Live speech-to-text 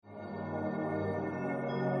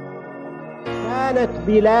كانت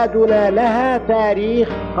بلادنا لها تاريخ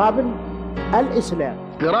قبل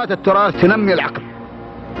الإسلام. قراءة التراث تنمي العقل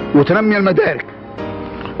وتنمي المدارك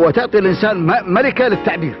وتعطي الإنسان ملكة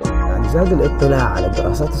للتعبير. يعني زاد الاطلاع على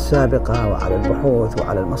الدراسات السابقة وعلى البحوث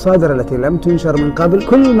وعلى المصادر التي لم تنشر من قبل،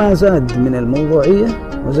 كل ما زاد من الموضوعية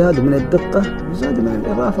وزاد من الدقة وزاد من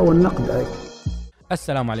الإضافة والنقد أيضا.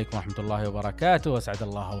 السلام عليكم ورحمة الله وبركاته، وأسعد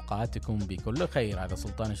الله أوقاتكم بكل خير. هذا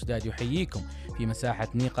سلطان شداد يحييكم في مساحة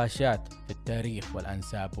نقاشات في التاريخ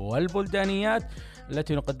والأنساب والبلدانيات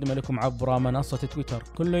التي نقدم لكم عبر منصة تويتر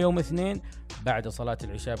كل يوم اثنين بعد صلاة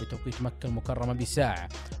العشاء بتوقيت مكة المكرمة بساعة،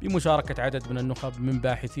 بمشاركة عدد من النخب من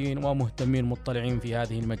باحثين ومهتمين مطلعين في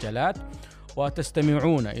هذه المجالات.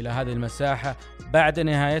 وتستمعون إلى هذه المساحة بعد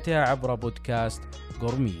نهايتها عبر بودكاست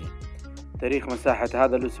قرمية. تاريخ مساحة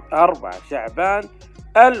هذا الأسبوع 4 شعبان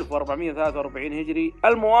 1443 هجري،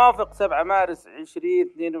 الموافق 7 مارس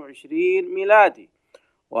 2022 ميلادي.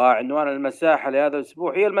 وعنوان المساحة لهذا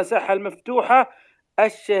الأسبوع هي المساحة المفتوحة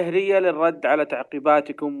الشهرية للرد على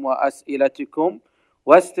تعقيباتكم وأسئلتكم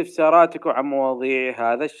واستفساراتكم عن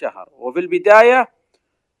مواضيع هذا الشهر. وفي البداية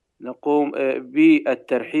نقوم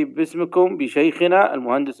بالترحيب باسمكم بشيخنا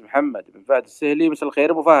المهندس محمد بن فهد السهلي. مساء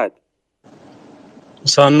الخير أبو فهد.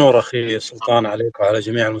 مساء النور أخي سلطان عليك وعلى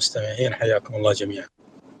جميع المستمعين، حياكم الله جميعا.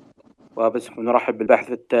 وباسمكم نرحب بالباحث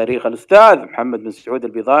في التاريخ الأستاذ محمد بن سعود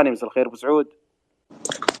البيضاني. مساء الخير أبو سعود.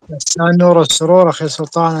 مساء النور والسرور أخي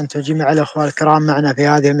سلطان، أنت وجميع الأخوة الكرام معنا في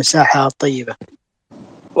هذه المساحة الطيبة.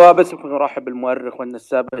 وباسمكم نرحب بالمؤرخ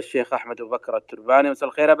والنساب الشيخ أحمد أبو بكر الترباني. مساء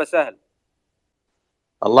الخير أبا سهل.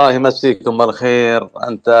 الله يمسيكم بالخير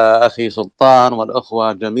أنت أخي سلطان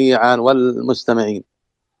والأخوة جميعا والمستمعين.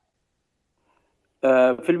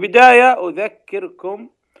 في البداية أذكركم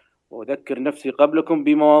وأذكر نفسي قبلكم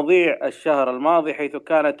بمواضيع الشهر الماضي، حيث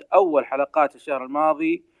كانت أول حلقات الشهر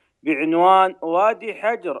الماضي بعنوان وادي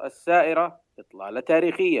حجر السائرة إطلالة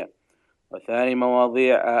تاريخية، وثاني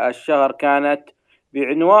مواضيع الشهر كانت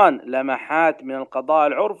بعنوان لمحات من القضاء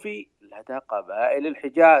العرفي لدى قبائل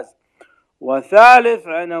الحجاز، وثالث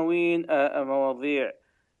عناوين مواضيع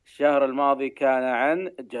الشهر الماضي كان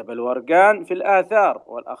عن جبل ورقان في الآثار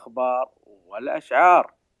والأخبار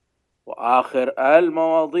والأشعار، وآخر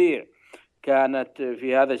المواضيع كانت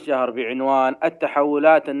في هذا الشهر بعنوان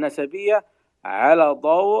التحولات النسبية على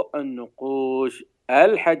ضوء النقوش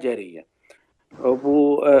الحجرية.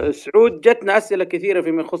 أبو سعود، جتنا أسئلة كثيرة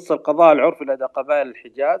فيما يخص القضاء العرفي لدى قبائل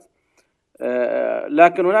الحجاز،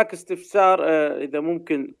 لكن هناك استفسار إذا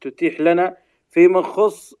ممكن تتيح لنا فيما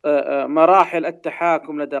يخص مراحل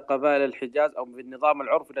التحاكم لدى قبائل الحجاز أو في النظام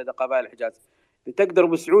العرفي لدى قبائل الحجاز. تقدر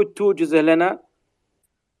أبو سعود توجزه لنا؟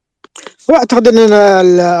 وأعتقد أن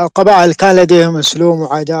القبائل كان لديهم أسلوب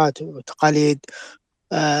وعادات وتقاليد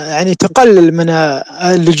يعني تقلل من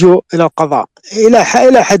اللجوء إلى القضاء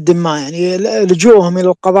إلى حد ما، يعني لجوءهم إلى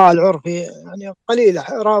القضاء العرفي يعني قليلة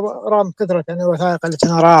رغم كثرة الوثائق التي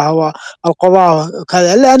نراها والقضاء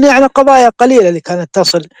وكذا، لأن يعني قضايا قليلة اللي كانت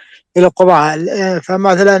تصل إلى القضاء.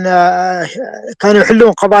 فمثلا كانوا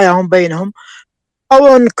يحلون قضاياهم بينهم، أو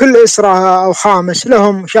أن كل أسرة أو خامس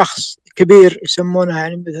لهم شخص كبير يسمونه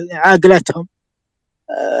يعني مثل عاقلتهم،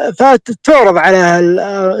 فتعرض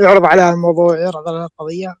يعرض عليها الموضوع، يعرض عليها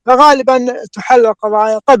القضية، فغالبا تحل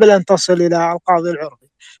القضايا قبل أن تصل إلى القاضي العرفي.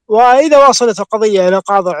 وإذا وصلت القضية إلى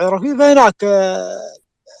القاضي العرفي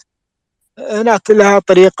فهناك لها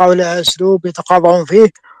طريقة ولها أسلوب يتقاضون فيه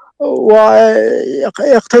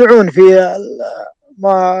ويقتنعون في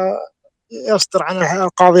ما يصدر عن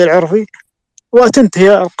القاضي العرفي،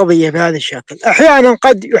 وتنتهي القضية بهذا الشكل. أحيانا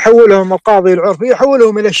قد يحولهم القاضي العرفي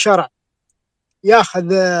يحولهم إلى الشرع،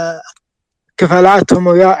 يأخذ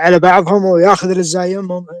كفالاتهم على بعضهم ويأخذ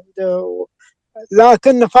رزايمهم،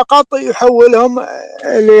 لكن فقط يحولهم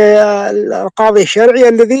للقاضي الشرعي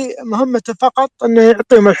الذي مهمته فقط أنه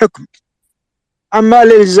يعطيهم الحكم. أما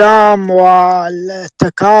الإلزام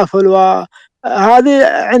والتكافل وهذه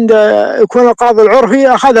عند يكون القاضي العرفي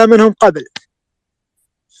أخذها منهم قبل.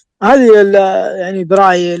 هذه يعني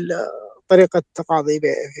برأيي طريقة التقاضي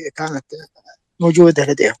كانت موجودة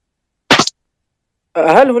لديهم.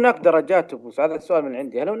 هل هناك درجات؟ هذا السؤال من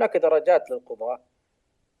عندي. هل هناك درجات للقضاء؟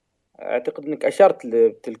 أعتقد أنك أشرت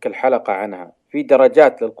لتلك الحلقة عنها، في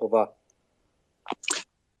درجات للقضاء.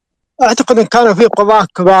 أعتقد أن كانوا في قضاة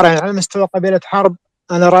كبار يعني على مستوى قبيلة حرب.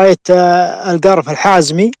 أنا رأيت القرف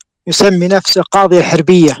الحازمي يسمي نفسه قاضي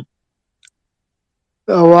الحربية،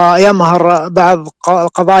 ويمهر بعض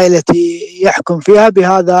القضايا التي يحكم فيها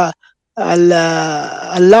بهذا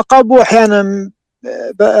اللقب، وأحيانا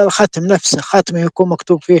الختم نفسه ختمه يكون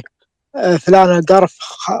مكتوب فيه فلان القرف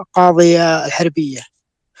قاضي الحربية.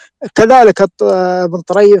 كذلك ابن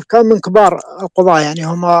طريف كان من كبار القضاة، يعني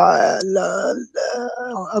هم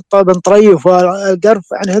ابن طريف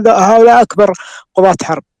والقرف، يعني هؤلاء أكبر قضاة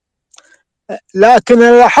حرب. لكن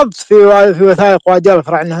أنا لاحظت في وثائق وادي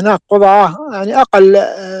الفرع أن هناك قضاة يعني أقل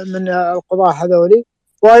من القضاة هذولي،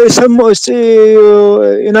 ويسموا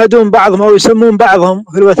ينادون بعضهم أو يسمون بعضهم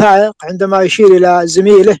في الوثائق عندما يشير إلى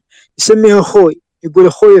زميله يسميه أخوي، يقول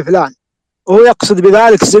أخوي فلان، وهو يقصد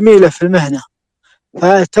بذلك زميله في المهنة.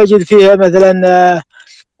 فتجد فيها مثلا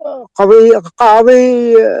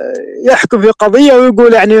قاضي يحكم في قضية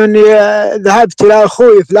ويقول يعني أني ذهبت إلى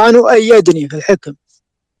أخوي فلان وأيدني في الحكم،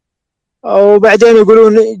 وبعدين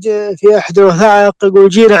يقولون في أحد الوثائق يقول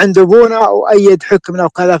جينا عند أبونا وأيد حكمنا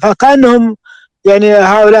وكذا. فكأنهم يعني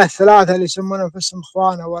هؤلاء الثلاثة اللي يسمون أنفسهم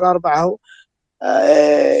إخوان أو الأربعة،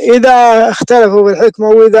 إذا اختلفوا بالحكم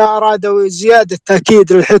وإذا أرادوا زيادة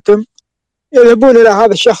تأكيد للحكم يذهبون إلى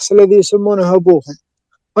هذا الشخص الذي يسمونه أبوهم.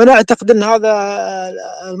 وأنا أعتقد أن هذا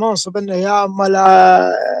المنصب أنه يا أما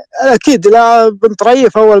أكيد لا بن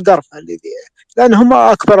طريف أو القرف لأن هم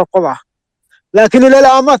أكبر القضاة. لكن إلى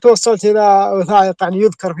الآن ما توصلت إلى وثائق يعني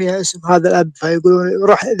يذكر فيها اسم هذا الأب فيقولون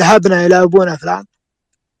روح ذهبنا إلى أبونا فلان.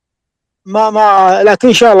 لكن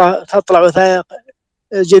إن شاء الله تطلع وثائق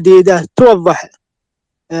جديدة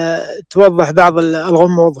توضح بعض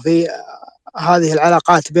الغموض في هذه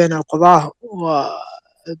العلاقات بين القضاة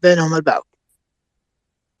وبينهم البعض.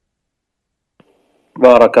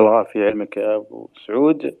 بارك الله في علمك يا أبو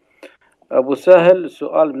سعود. أبو سهل،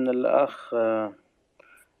 سؤال من الأخ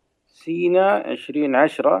سينا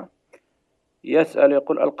 2010 يسأل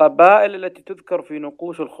يقول: القبائل التي تذكر في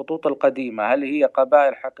نقوش الخطوط القديمة هل هي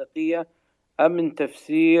قبائل حقيقية أم من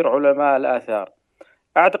تفسير علماء الآثار؟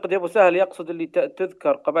 أعتقد يا أبو سهل يقصد اللي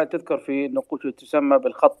قبائل تذكر في النقوش تسمى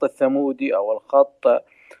بالخط الثمودي أو الخط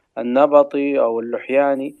النبطي أو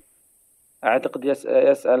اللحياني. أعتقد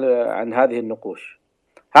يسأل عن هذه النقوش.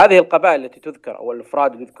 هذه القبائل التي تذكر أو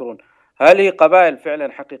الأفراد اللي يذكرون هل هي قبائل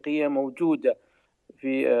فعلا حقيقية موجودة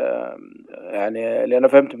في يعني اللي أنا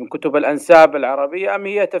فهمت من كتب الأنساب العربية، أم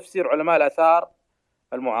هي تفسير علماء الآثار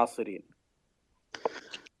المعاصرين؟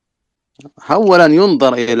 أولا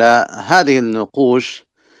ينظر إلى هذه النقوش،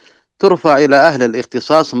 ترفع إلى أهل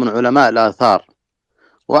الاختصاص من علماء الآثار،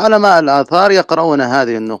 وعلماء الآثار يقرؤون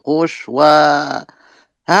هذه النقوش،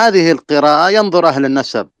 وهذه القراءة ينظر أهل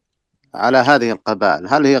النسب على هذه القبائل،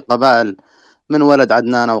 هل هي قبائل من ولد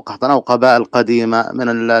عدنان أو قحطان أو قبائل قديمة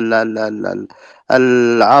من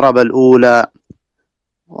العرب الأولى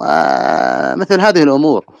ومثل هذه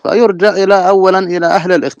الأمور. فيرجع أولا إلى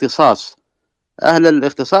أهل الاختصاص. أهل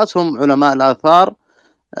الاختصاص هم علماء الآثار،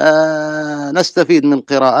 نستفيد من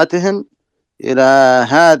قراءتهم إلى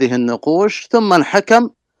هذه النقوش، ثم الحكم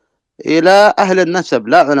إلى أهل النسب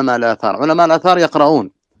لا علماء الآثار. علماء الآثار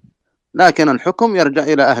يقرؤون، لكن الحكم يرجع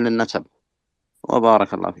إلى أهل النسب.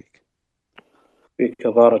 وبارك الله فيك. فيك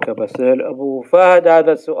بارك. بسأل أبو فهد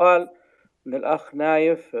هذا السؤال من الأخ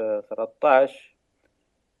نايف 13،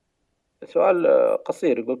 سؤال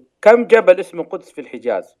قصير، يقول: كم جبل اسمه قدس في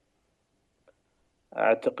الحجاز؟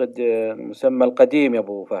 أعتقد المسمى القديم يا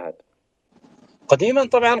أبو فهد. قديما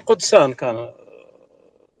طبعا قدسان، كان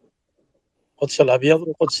قدس الأبيض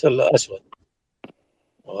وقدس الأسود،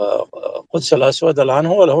 وقدس الأسود الآن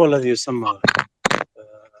هو الذي يسمى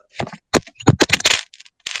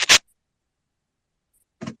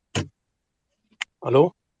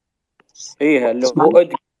ألو؟ إيه اللي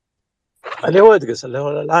هو أدقس، اللي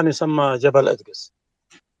هو الآن يسمى جبل أدقس،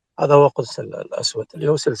 هذا هو قدس الأسود اللي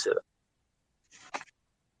هو سلسلة،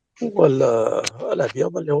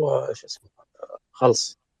 والأبيض اللي هو إيش اسمه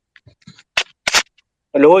خلص،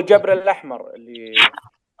 اللي هو الجبل الأحمر اللي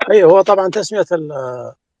أي هو طبعا تسمية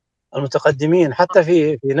المتقدمين. حتى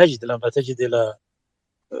في نجد لما تجد إلى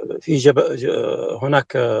في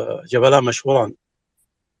هناك جبلان مشهوران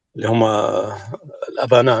اللي هما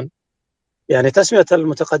الأبانان، يعني تسمية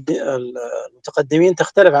المتقدمين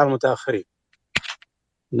تختلف عن المتأخرين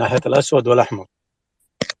من ناحية الأسود والأحمر.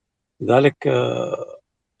 لذلك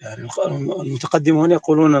يعني المتقدمون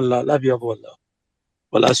يقولون الأبيض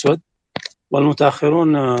والأسود،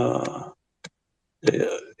 والمتأخرون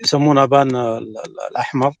يسمون أبان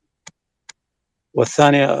الأحمر،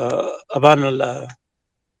 والثاني أبان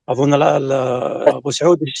أظن أبو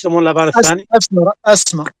سعود يسمون الأبان الثاني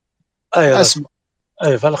أسمر. أيوة.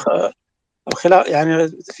 فالخلاف يعني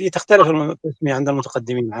في تختلف التسمية عند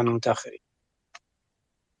المتقدمين عن المتأخرين.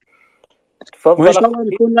 وإن شاء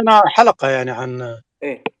الله يكون لنا حلقة يعني عن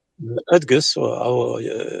أدقس أو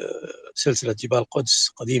سلسلة جبال قدس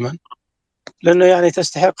قديما، لأنه يعني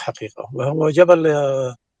تستحق حقيقة، وهو جبل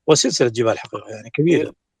وسلسلة جبال حقيقة يعني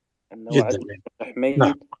كبيرة جدا.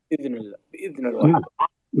 نعم. بإذن الله. نعم.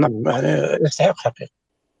 نعم يعني يستحق حقيقة.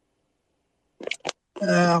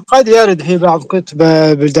 قد يرد في بعض كتب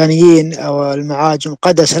البلدانيين أو المعاجم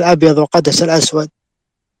قدس الأبيض وقدس الأسود،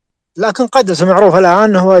 لكن قدس معروف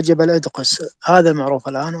الآن هو جبل إدقس، هذا معروف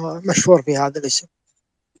الآن ومشهور في هذا الاسم.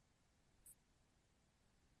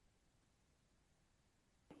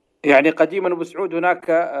 يعني قديما أبو سعود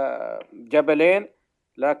هناك جبلين،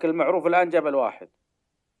 لكن المعروف الآن جبل واحد.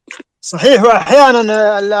 صحيح.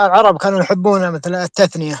 وأحيانا العرب كانوا يحبون مثل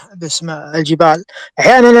التثنية باسم الجبال،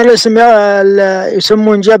 أحيانا الاسم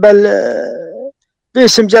يسمون جبل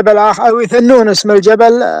باسم جبل آخر، أو يثنون اسم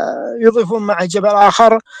الجبل يضيفون مع جبل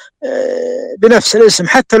آخر بنفس الاسم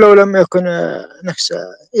حتى لو لم يكن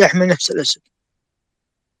يحمل نفس الاسم.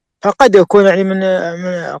 فقد يكون يعني من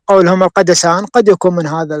قولهم القدسان قد يكون من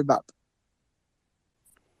هذا الباب.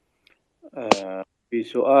 في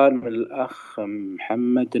سؤال من الأخ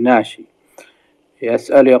محمد ناشي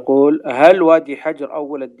يسأل يقول: هل وادي حجر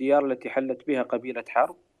أول الديار التي حلت بها قبيلة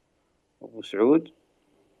حرب؟ أبو سعود.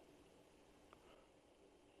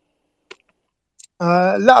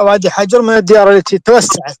 لا، وادي حجر من الديار التي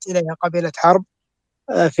توسعت إليها قبيلة حرب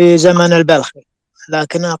في زمن البلخي،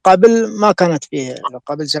 لكن قبل ما كانت فيه،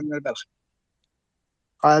 قبل زمن البلخي.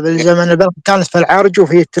 قبل زمن البلخي كانت في العرج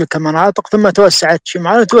وفي تلك المناطق، ثم توسعت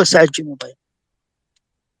شمالا وتوسعت جنوبا.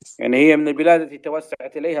 يعني هي من البلاد التي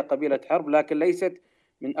توسعت إليها قبيلة حرب، لكن ليست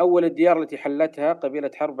من أول الديار التي حلتها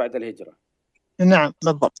قبيلة حرب بعد الهجرة. نعم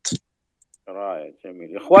بالضبط. رائع،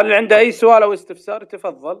 جميل. إخوان اللي عنده أي سؤال أو استفسار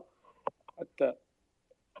تفضل، حتى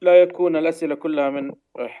لا يكون الأسئلة كلها من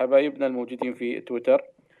حبايبنا الموجودين في تويتر.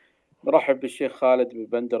 نرحب بالشيخ خالد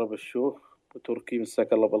ببندر بالشوخ وتركي،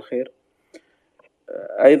 مساك الله بالخير.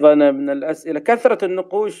 أيضا من الأسئلة كثرة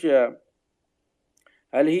النقوش،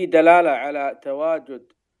 هل هي دلالة على تواجد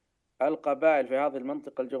القبائل في هذه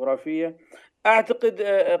المنطقة الجغرافية؟ أعتقد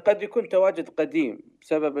قد يكون تواجد قديم،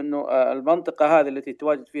 بسبب أنه المنطقة هذه التي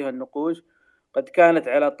تواجد فيها النقوش قد كانت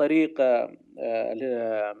على طريق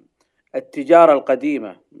التجارة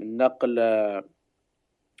القديمة، من نقل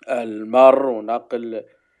المر ونقل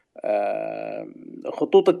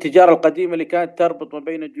خطوط التجارة القديمة اللي كانت تربط ما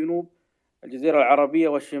بين الجنوب الجزيرة العربية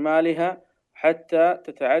وشمالها حتى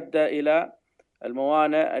تتعدى إلى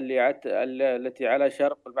الموانئ التي على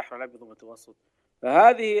شرق البحر الأبيض المتوسط.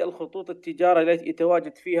 فهذه الخطوط التجارة التي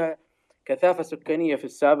يتواجد فيها كثافة سكانية في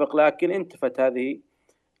السابق، لكن انتفت هذه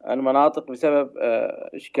المناطق بسبب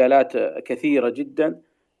إشكالات كثيرة جدا،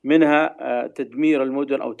 منها تدمير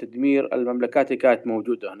المدن أو تدمير المملكات اللي كانت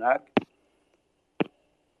موجودة هناك.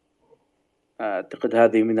 أعتقد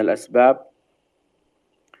هذه من الأسباب.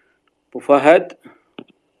 أبو فهد،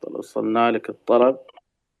 وصلنا لك الطلب.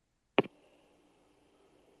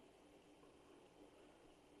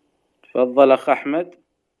 تفضل أخ أحمد.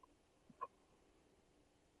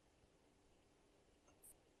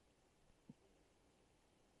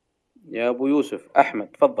 يا أبو يوسف أحمد،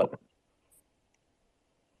 تفضل.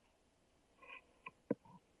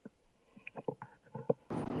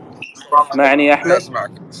 اسمعني يا أحمد.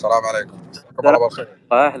 أسمعك. السلام عليكم. مساكم الله بالخير.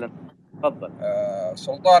 أهلا، تفضل.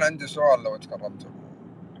 سلطان، عندي سؤال لو تكرمتوا.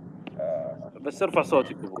 بس ارفع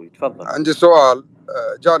صوتك أبوي، تفضل. عندي سؤال،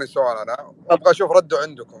 جاني سؤال أنا وأبغى أشوف رده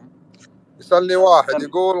عندكم. يسألني واحد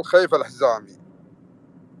يقول: خيف الحزامي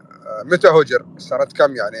متى هجر؟ سنة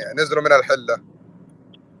كم يعني نزلوا من الحلة؟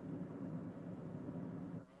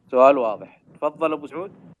 سؤال واضح، تفضل أبو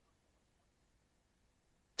سعود.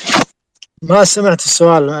 ما سمعت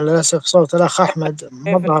السؤال للأسف، صوت الأخ أحمد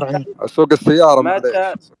ما ظهر عندي. سوق السيارة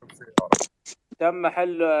متى تم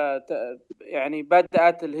حل يعني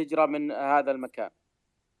بدأت الهجرة من هذا المكان؟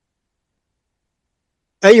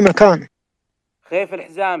 أي مكان؟ خيف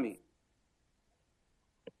الحزامي.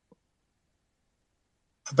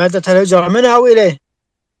 بدأت الهجرة منها أو إليه؟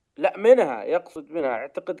 لا منها، يقصد منها.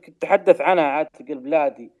 أعتقد كنت تحدث عنها عاتق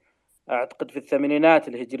البلادي، أعتقد في الثمانينات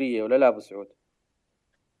الهجرية، ولا لا أبو سعود؟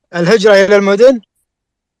 الهجرة إلى المدن؟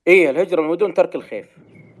 إيه، الهجرة من المدن، ترك الخيف.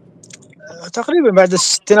 تقريبا بعد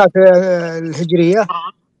الستينات الهجرية،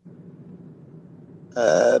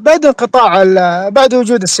 بعد انقطاع بعد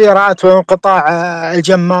وجود السيارات وانقطاع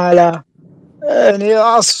الجمالة،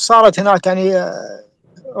 يعني صارت هناك يعني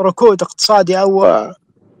ركود اقتصادي أو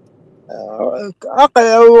أقل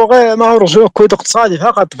أو غير، ما هو ركود اقتصادي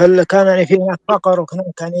فقط، كان يعني في هناك فقر،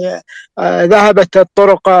 وهناك يعني ذهبت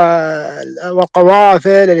الطرق والقوافل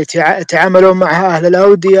اللي يتعاملون معها أهل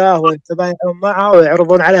الأودية ويتبايعون معها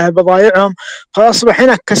ويعرضون عليها بضائعهم، فأصبح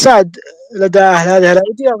هناك كساد لدى أهل هذه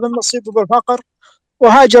الأودية، ثم أصيبوا بالفقر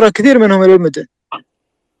وهاجر كثير منهم إلى المدن.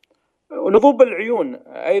 ونضوب العيون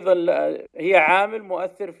أيضا هي عامل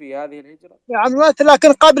مؤثر في هذه الهجرة. يعني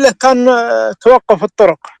لكن قبله كان توقف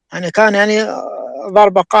الطرق، يعني كان يعني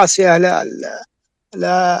ضربة قاسية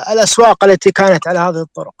للأسواق التي كانت على هذه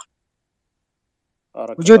الطرق.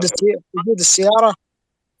 وجود السيارة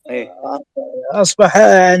أصبح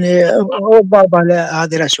يعني هو الضربة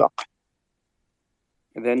لهذه الأسواق.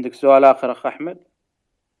 إذا عندك سؤال آخر أخ أحمد.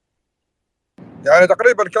 يعني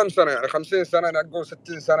تقريبا كم سنة؟ يعني 50 سنة، نقول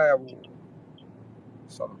 60 سنة يا أبو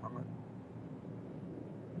محمد؟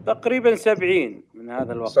 تقريبا 70 من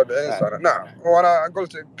هذا الوقت. 70 سنة نعم. وأنا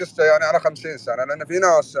قلت قصة يعني أنا 50 سنة، لأن في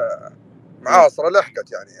ناس معاصرة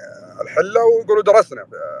لحقت يعني الحلة ويقولوا درسنا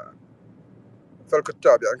في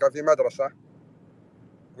الكتاب، يعني كان في مدرسة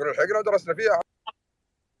يقولوا لحقنا ودرسنا فيها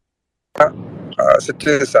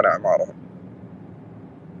 60 سنة عمارة.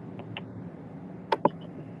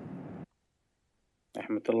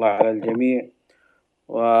 رحمة الله على الجميع.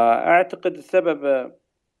 وأعتقد السبب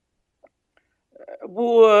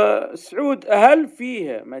أبو سعود، هل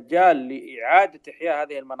فيه مجال لإعادة إحياء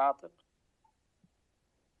هذه المناطق؟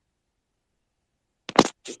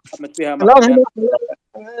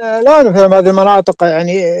 لا نفهم هذه المناطق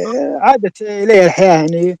يعني عادت إليها الحياة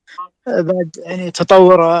يعني بعد يعني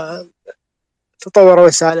تطور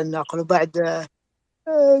وسائل النقل، وبعد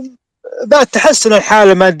تحسن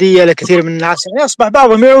الحالة المادية لكثير من الناس، يعني أصبح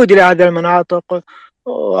بعضهم يعود إلى هذه المناطق.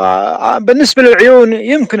 وبالنسبة للعيون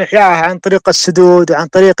يمكن إحيائها عن طريق السدود وعن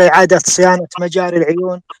طريق إعادة صيانة مجاري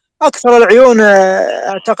العيون. أكثر العيون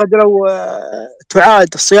أعتقد لو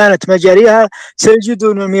تعاد صيانة مجاريها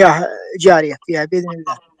سيجدون المياه جارية فيها بإذن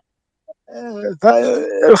الله.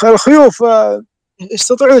 فالخيوف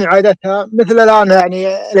يستطيعون إعادتها، مثل الآن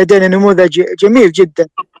يعني لدينا نموذج جميل جدا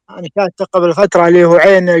يعني كانت قبل فترة اللي هو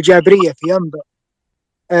عين الجابرية في ينبع.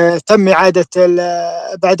 تم إعادة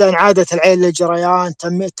بعد أن عادت العين للجريان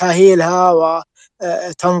تم تأهيلها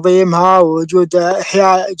وتنظيمها ووجود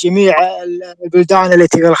إحياء جميع البلدان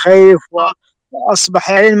التي في الخيف، وأصبح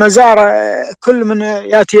يعني المزار كل من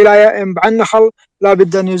يأتي إلى ينبع النخل لا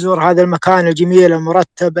بد أن يزور هذا المكان الجميل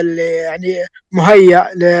المرتب اللي يعني مهيأ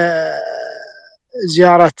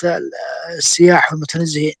لزيارة السياح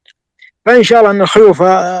والمتنزهين. فإن شاء الله أن الخيوف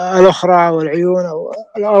الأخرى والعيون أو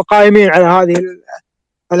القائمين على هذه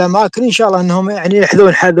الأماكن إن شاء الله أنهم يعني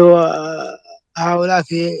يحذون حذو هؤلاء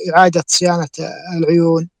في إعادة صيانة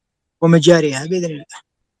العيون ومجاريها بإذن الله.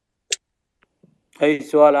 أي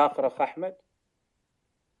سؤال آخر أخ أحمد؟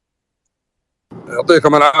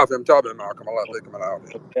 يعطيكم العافية، متابع معكم، الله يعطيكم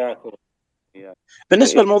العافية.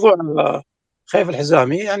 بالنسبة لموضوع خيف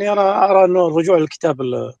الحزامي، يعني أنا أرى أنه الرجوع للكتاب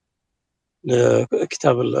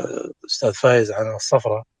لكتاب الأستاذ فايز عن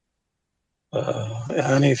الصفرة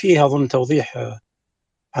يعني فيه أظن توضيح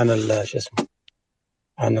عن شو اسمه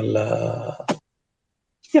عن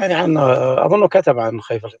يعني عن أظنه كتب عن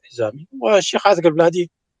خيف الحزامي، والشيخ عاتق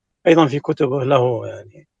البلادي أيضا في كتبه له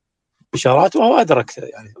يعني إشارات، وهو أدرك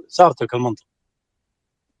يعني صار تلك المنطقة.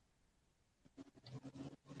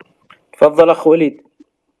 تفضل أخ وليد.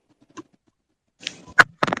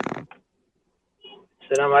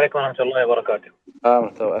 السلام عليكم ورحمة الله وبركاته.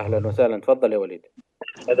 أهلا وسهلا، تفضل يا وليد.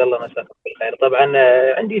 أسعد الله مساكم بالخير. طبعا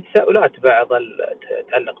عندي تساؤلات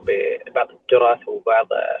تتعلق ببعض التراث وبعض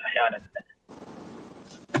أحيانا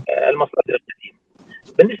المصادر القديمة.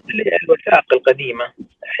 بالنسبة للوثائق القديمة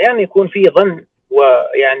أحيانا يكون في ظن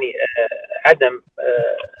ويعني عدم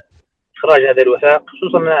إخراج هذه الوثائق،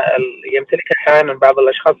 خصوصا يمتلكها أحيانا بعض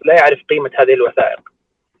الأشخاص لا يعرف قيمة هذه الوثائق.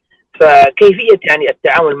 فكيفية يعني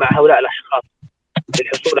التعامل مع هؤلاء الأشخاص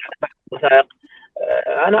للحصول على بعض الوثائق،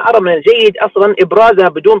 أنا أرى من الجيد أصلا إبرازها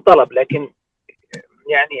بدون طلب، لكن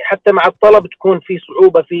يعني حتى مع الطلب تكون في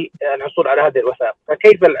صعوبة في الحصول على هذه الوثائق.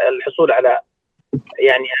 فكيف الحصول على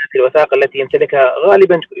يعني هذه الوثائق التي يمتلكها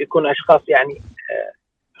غالبا يكون أشخاص يعني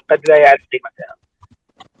قد لا يعرف قيمتها؟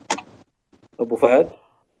 أبو فهد،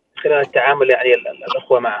 خلال التعامل يعني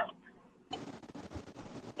الأخوة معهم.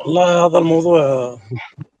 والله هذا الموضوع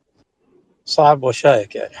صعب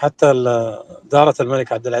وشائك، يعني حتى دارة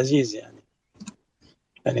الملك عبد العزيز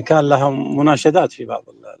يعني كان لها مناشدات في بعض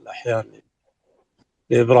الأحيان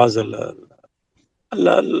لإبراز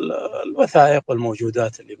الوثائق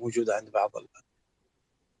والموجودات اللي موجودة عند بعض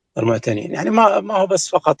المعتنين. يعني ما هو بس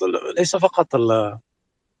فقط، ليس فقط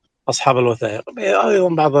أصحاب الوثائق،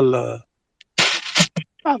 أيضا بعض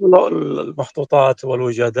المخطوطات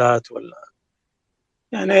والوجادات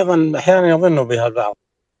يعني أيضا أحيانا يظنوا بها البعض.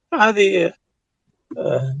 هذه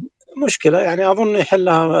مشكلة يعني أظن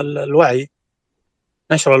يحلها الوعي،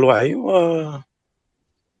 نشر الوعي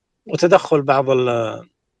وتدخل بعض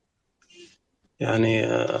يعني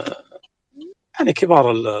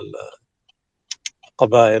كبار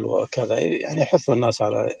القبائل وكذا، يعني يحثوا الناس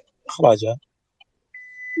على إخراجها.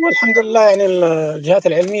 والحمد لله يعني الجهات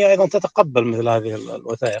العلمية أيضا تتقبل مثل هذه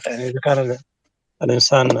الوثائق، يعني إذا كان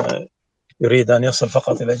الإنسان يريد أن يصل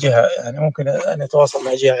فقط إلى جهة، يعني ممكن أن يتواصل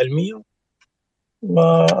مع جهة علمية،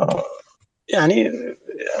 ويعني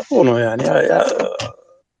يعطونه يعني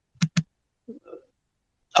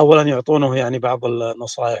أولا يعطونه يعني بعض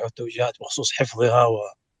النصائح والتوجيهات بخصوص حفظها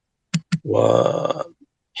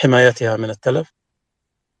وحمايتها من التلف،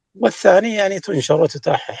 والثاني يعني تنشر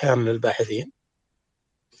وتتاح أحيانا للباحثين،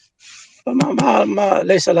 فما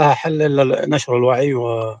ليس لها حل إلا نشر الوعي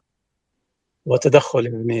وتدخل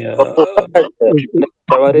يعني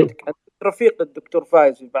تواريخك. رفيق الدكتور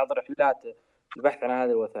فايز في بعض رحلاته البحث عن هذه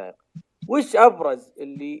الوثائق، وش أبرز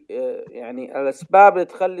اللي يعني الأسباب اللي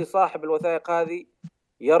تخلي صاحب الوثائق هذه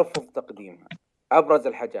يرفض تقديمها؟ أبرز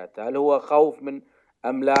الحاجات، هل هو خوف من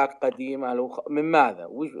أملاك قديمة؟ هل هو من ماذا؟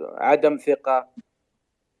 عدم ثقة؟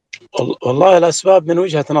 والله الأسباب من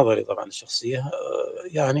وجهة نظري طبعا الشخصية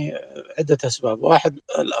يعني عدة أسباب. واحد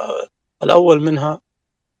الأول منها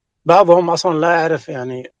بعضهم أصلا لا يعرف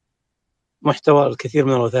يعني محتوى الكثير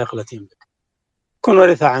من الوثائق التي يملك، يكون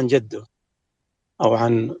ورثها عن جده أو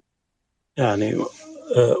عن يعني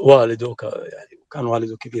والده، يعني كان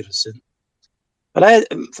والده كبير في السن،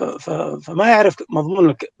 فما يعرف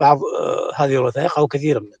مضمون بعض هذه الوثائق أو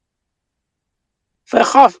كثيرا منها،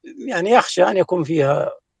 فيخاف يعني يخشى أن يكون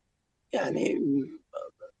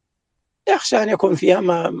فيها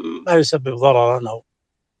ما يسبب ضررا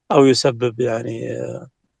أو يسبب يعني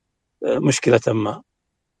مشكلة ما.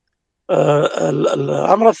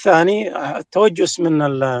 الأمر الثاني التوجس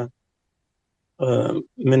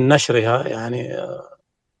من نشرها، يعني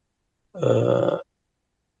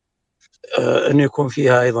أنه يكون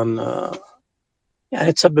فيها أيضا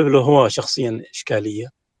يعني تسبب له هو شخصيا إشكالية.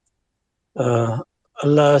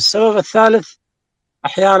 السبب الثالث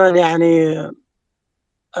أحيانا يعني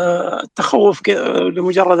التخوف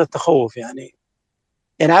لمجرد التخوف، يعني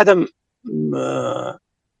عدم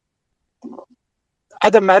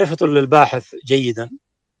معرفته للباحث جيدا،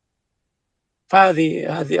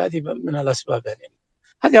 فهذه من الأسباب، يعني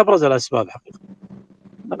هذه أبرز الأسباب حقيقة.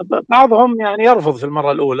 بعضهم يعني يرفض في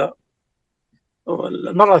المرة الأولى،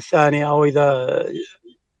 المرة الثانية أو إذا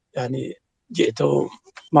يعني جئته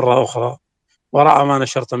مرة أخرى ورأى ما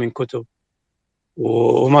نشرت من كتب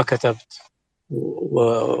وما كتبت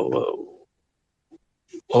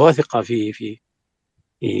ووثق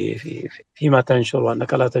فيما تنشر،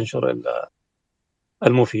 وأنك لا تنشر إلا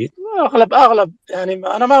المفيد. أغلب يعني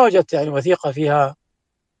أنا ما وجدت يعني وثيقة فيها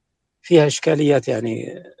إشكاليات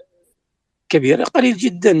يعني كبيرة، قليل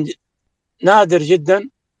جدا، نادر جدا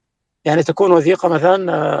يعني تكون وثيقة مثلا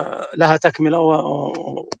لها تكملة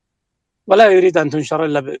ولا يريد أن تنشر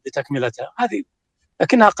إلا بتكملتها، هذه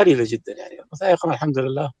لكنها قليلة جدا. يعني وثائقنا الحمد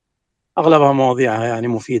لله أغلبها مواضيعها يعني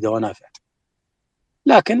مفيدة ونافعة،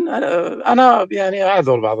 لكن أنا يعني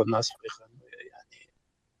أعذر بعض الناس حقيقة يعني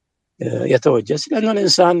يتوجس، لأن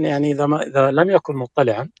الإنسان يعني إذا لم يكن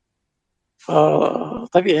مطلعا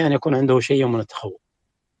فطبيعي أن يكون عنده شيء من التخوف،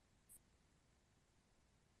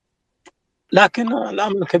 لكن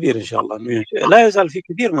الأمل كبير إن شاء الله أنه لا يزال في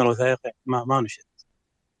كثير من الوثائق ما نشر،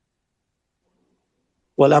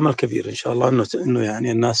 والأمل كبير إن شاء الله أنه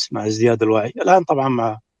يعني الناس مع ازدياد الوعي الآن طبعا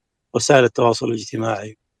مع وسائل التواصل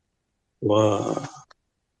الاجتماعي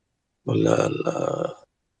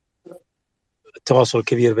والتواصل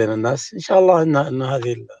الكبير بين الناس، إن شاء الله أن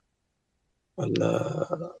هذه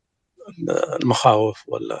المخاوف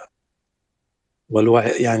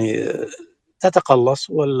والوعي يعني تتقلص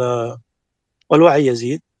والوعي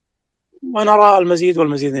يزيد، ونرى المزيد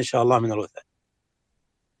والمزيد إن شاء الله من الوثائق.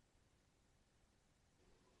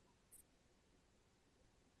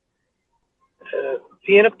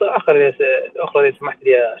 في نقطة أخرى إذا سمحت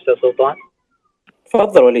لي يا أستاذ سلطان.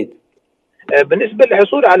 تفضل وليد. بالنسبة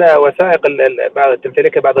للحصول على وثائق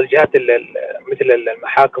تمتلكها بعض الجهات مثل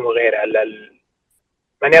المحاكم وغيرها،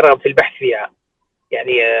 من يرغب في البحث فيها،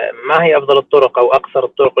 يعني ما هي أفضل الطرق أو أقصر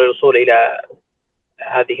الطرق للوصول إلى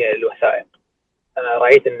هذه الوثائق؟ أنا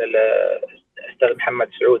رأيت أن الأستاذ محمد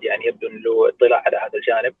سعود يعني يبدو أن له اطلاع على هذا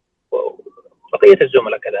الجانب، وبقية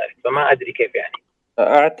الزملاء كذلك، فما أدري كيف يعني.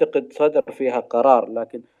 أعتقد صدر فيها قرار،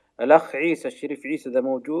 لكن الأخ عيسى الشريف عيسى إذا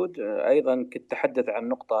موجود أيضا كنت تحدث عن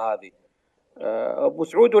النقطة هذه. أبو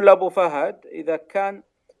سعود ولا أبو فهد، إذا كان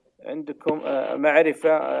عندكم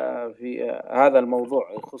معرفة في هذا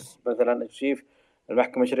الموضوع يخص مثلا الشيف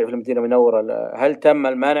المحكمة الشرعية في المدينة المنورة، هل تم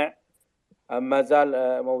المنع أم ما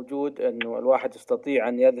زال موجود أنه الواحد يستطيع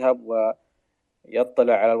أن يذهب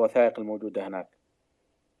ويطلع على الوثائق الموجودة هناك؟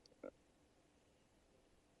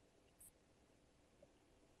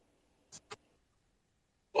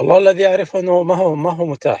 والله الذي أعرف أنه ما هو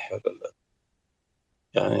متاح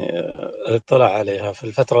يعني الاطلاع عليها في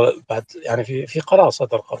الفترة بعد، يعني في قرار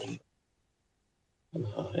صدر قبل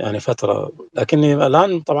يعني فترة، لكني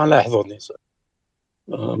الآن طبعا لا يحضرني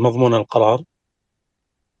مضمون القرار.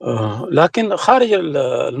 لكن خارج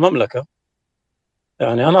المملكة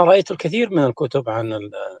يعني أنا رأيت الكثير من الكتب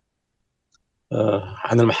عن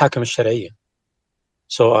المحاكم الشرعية،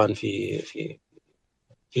 سواء في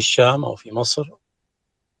الشام أو في مصر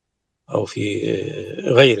أو في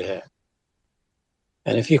غيرها.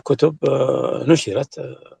 يعني في كتب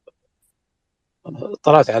نشرت،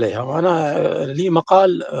 طلعت عليها، وأنا لي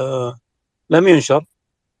مقال لم ينشر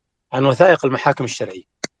عن وثائق المحاكم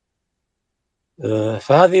الشرعية.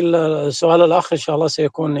 فهذه السؤال الآخر إن شاء الله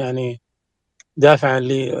سيكون يعني دافعا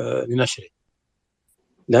لي لنشره،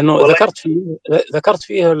 لأنه ذكرت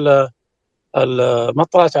فيه ما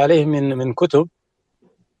اطلعت عليه من كتب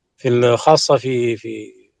خاصة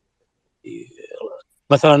في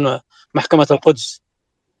مثلا محكمة القدس.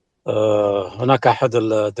 هناك أحد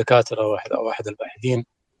الدكاترة أو أحد الباحثين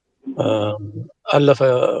ألف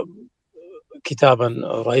كتابا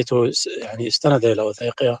رأيته يعني استند إلى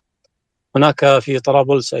وثائقها. هناك في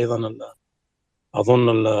طرابلس أيضا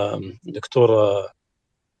أظن الدكتور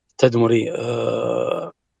تدمري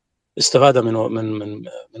استفاد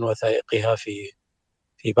من وثائقها في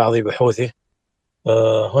بعض بحوثه.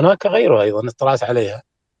 هناك غيرها أيضا اطلعت عليها،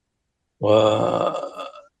 وبعض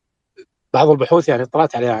البحوث يعني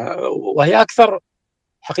اطلعت عليها، وهي أكثر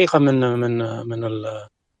حقيقة مما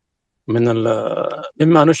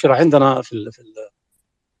نشر عندنا في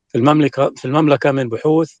المملكة من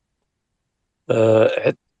بحوث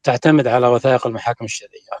تعتمد على وثائق المحاكم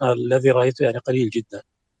الشرعية. أنا الذي رأيته يعني قليل جدا.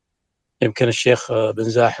 يمكن الشيخ بن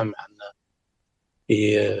زاحم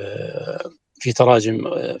في تراجم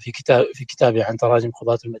في كتابه عن تراجم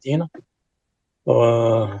قضاة المدينة،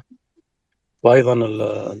 وأيضا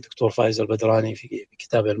الدكتور فايز البدراني في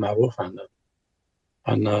كتابه المعروف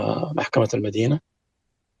عن محكمة المدينة،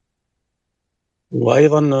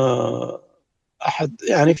 وأيضا أحد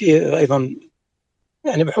يعني في أيضا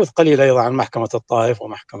يعني بحوث قليلة أيضا عن محكمة الطائف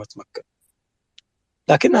ومحكمة مكة،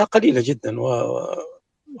 لكنها قليلة جدا،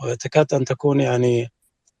 وتكاد أن تكون يعني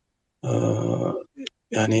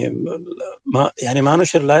ما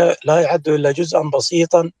نشر لا يعد إلا جزءا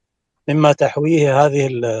بسيطا مما تحويه هذه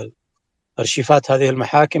الأرشيفات، هذه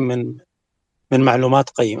المحاكم من معلومات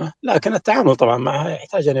قيمة. لكن التعامل طبعا معها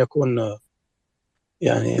يحتاج أن يكون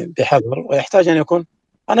يعني بحذر، ويحتاج أن يكون،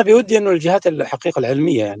 أنا بودي أنه الجهات الحقيقة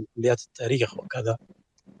العلمية يعني كليات التاريخ وكذا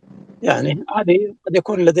يعني هذه قد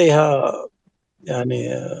يكون لديها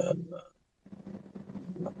يعني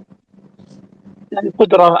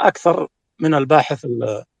قدرة أكثر من الباحث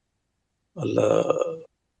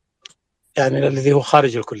يعني الذي هو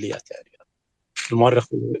خارج الكليات، يعني المؤرخ.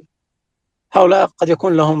 هؤلاء قد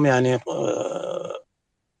يكون لهم يعني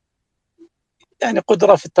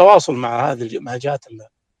قدرة في التواصل مع هذه الجهات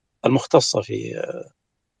المختصة في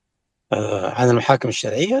عن المحاكم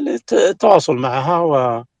الشرعية، للتواصل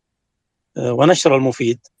معها ونشر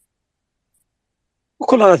المفيد.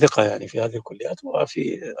 وكلنا ثقة يعني في هذه الكليات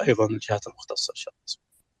وفي أيضا الجهات المختصة إن شاء الله.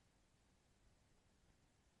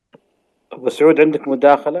 أبو سعود عندك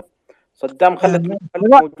مداخلة؟ صدام خلت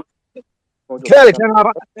كذلك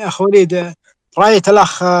أنا يا أخي وليد رأيت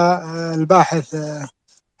الأخ الباحث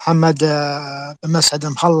محمد بن مسعد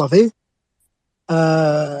المخلفي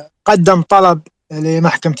قدم طلب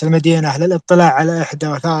لمحكمة المدينة للاطلاع على إحدى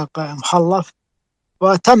وثائق مخلف،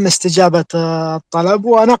 وتم استجابة الطلب،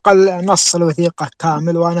 ونقل نص الوثيقة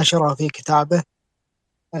كامل ونشره في كتابه.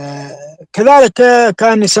 كذلك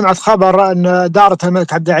كان سمعت خبر أن دارة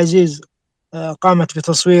الملك عبد العزيز قامت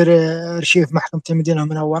بتصوير أرشيف محكمة المدينة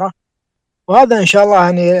المنورة، وهذا إن شاء الله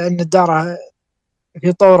يعني أن الدارة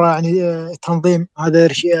في طور يعني تنظيم هذا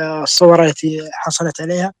الصور التي حصلت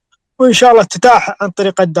عليها، وإن شاء الله تتاح عن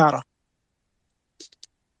طريق الدارة.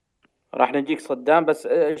 راح نجيك صدام، بس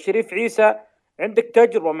شريف عيسى عندك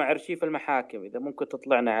تجربة مع أرشيف المحاكم، إذا ممكن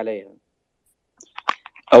تطلعنا عليها.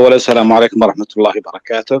 أولا السلام عليكم ورحمة الله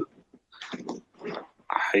وبركاته،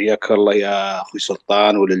 حياك الله يا أخوي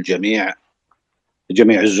سلطان، وللجميع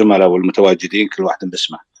جميع الزملاء والمتواجدين كل واحد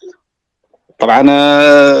باسمه. طبعا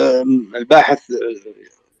الباحث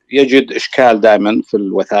يجد إشكال دائما في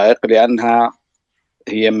الوثائق، لأنها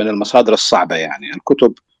هي من المصادر الصعبة، يعني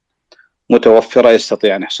الكتب متوفرة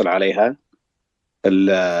يستطيع أن يحصل عليها،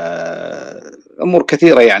 الأمور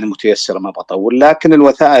كثيرة يعني متيسرة، ما بطول. لكن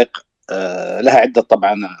الوثائق لها عدة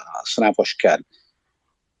طبعا أصناف وأشكال.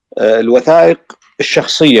 الوثائق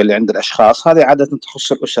الشخصية اللي عند الأشخاص هذه عادة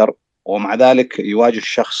تخص الأسر، ومع ذلك يواجه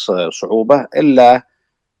الشخص صعوبة إلا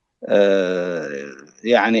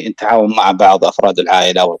يعني إن تعاون مع بعض أفراد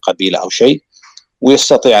العائلة أو القبيلة أو شيء،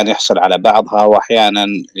 ويستطيع أن يحصل على بعضها، وأحيانا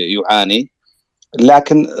يعاني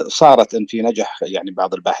لكن صارت ان في نجح يعني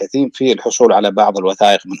بعض الباحثين في الحصول على بعض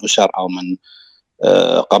الوثائق من اسر او من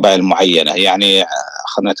قبائل معينه. يعني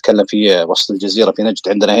خلينا نتكلم في وسط الجزيره في نجد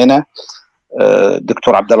عندنا هنا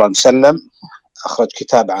الدكتور عبد الله مسلم اخرج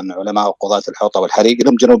كتاب عن علماء وقضاة الحوطه والحريق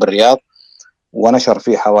لهم جنوب الرياض، ونشر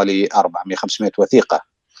فيه حوالي 400-500 وثيقه،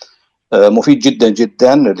 مفيد جدا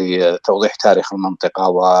جدا لتوضيح تاريخ المنطقه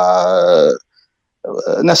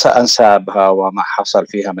ونسى أنسابها وما حصل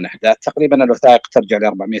فيها من أحداث. تقريبا الوثائق ترجع ل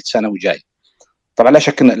 400 سنة وجاي. طبعا لا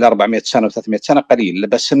شك أن ال 400 سنة و 300 سنة قليل،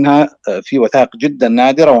 بس أنها في وثائق جدا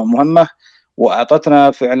نادرة ومهمة،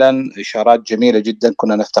 وأعطتنا فعلا إشارات جميلة جدا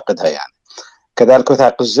كنا نفتقدها يعني. كذلك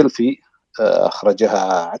وثائق الزلفي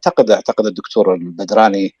أخرجها أعتقد الدكتور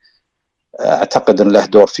البدراني، أعتقد أن له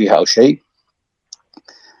دور فيها أو شيء،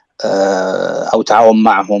 أو تعاون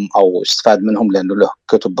معهم أو استفاد منهم، لأنه له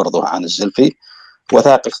كتب برضو عن الزلفي.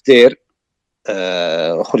 وثائق ستير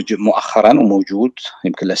أخرج مؤخرا وموجود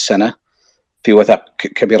يمكن للسنة، في وثائق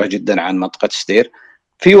كبيرة جدا عن منطقة ستير.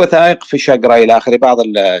 في وثائق في شاقرة إلى آخره. بعض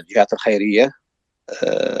الجهات الخيرية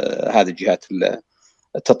هذه الجهات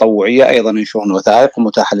التطوعية أيضا ينشرون وثائق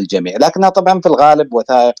متاحة للجميع، لكنها طبعا في الغالب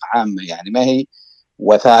وثائق عامة، يعني ما هي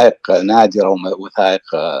وثائق نادرة ووثائق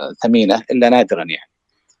ثمينة إلا نادرا يعني.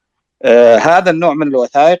 هذا النوع من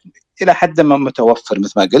الوثائق إلى حد ما متوفر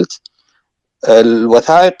مثل ما قلت.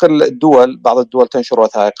 الوثائق الدول، بعض الدول تنشر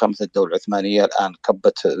وثائق مثل الدولة العثمانية الآن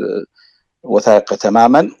كبت وثائق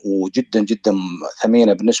تماما وجدا جدا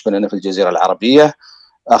ثمينة بالنسبة لنا في الجزيرة العربية.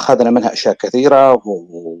 أخذنا منها أشياء كثيرة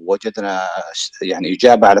ووجدنا يعني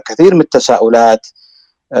إجابة على كثير من التساؤلات.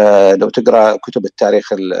 لو تقرأ كتب التاريخ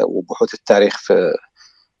وبحوث التاريخ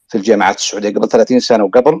في الجامعات السعودية قبل 30 سنة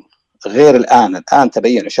وقبل غير الآن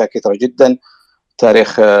تبين أشياء كثيرة جدا.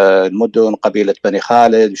 تاريخ المدن، قبيلة بني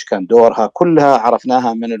خالد، وش كان دورها، كلها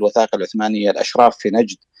عرفناها من الوثائق العثمانية. الأشراف في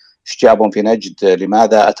نجد، ايش جابهم في نجد،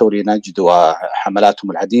 لماذا أتوا لنجد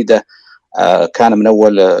وحملاتهم العديدة. كان من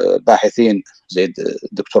أول الباحثين زي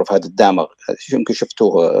الدكتور فهد الدامغ، يمكن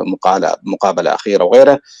شفتوه مقابلة أخيرة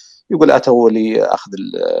وغيره، يقول أتوا لأخذ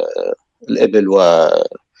الإبل، و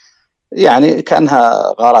يعني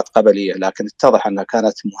كأنها غارات قبلية، لكن اتضح أنها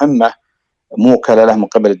كانت مهمة موكلة له من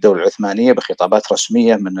قبل الدولة العثمانية بخطابات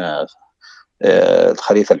رسمية من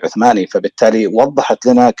الخليفة العثماني. فبالتالي وضحت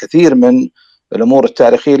لنا كثير من الأمور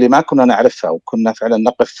التاريخية اللي ما كنا نعرفها وكنا فعلا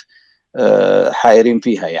نقف حائرين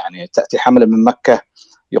فيها. يعني تأتي حملة من مكة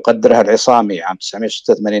يقدرها العصامي عام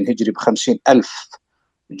 986 هجري ب50,000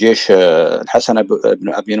 جيش الحسن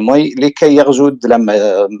بن أبي نمي لكي يغزو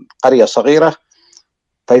لما قرية صغيرة،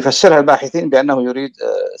 فيفسرها الباحثين بأنه يريد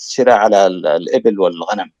السلاح على الإبل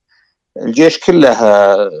والغنم. الجيش كله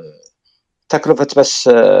تكلفة بس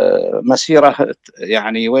مسيرة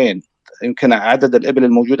يعني وين يمكن عدد الإبل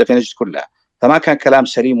الموجودة في نجد كلها. فما كان كلام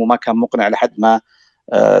سليم وما كان مقنع لحد ما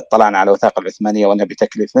طلعنا على وثائق العثمانية وأنها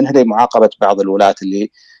بتكليف منها لمعاقبة بعض الولاة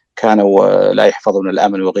اللي كانوا لا يحفظون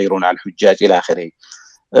الأمن ويغيرون على الحجاج إلى آخره.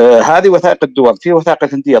 هذه وثائق الدول. في وثائق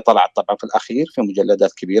الهندية طلعت طبعا في الأخير في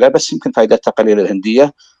مجلدات كبيرة، بس يمكن فائدتها قليلة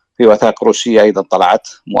الهندية. في وثائق روسية أيضا طلعت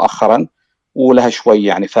مؤخرا ولها شوي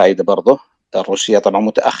يعني فائدة برضه. الروسية طبعا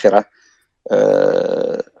متأخرة،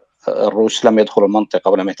 الروس لم يدخلوا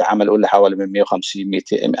المنطقة ولم يتعاملوا إلا حوالي من 150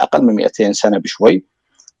 200 أقل من 200 سنة بشوي.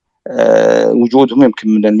 وجودهم يمكن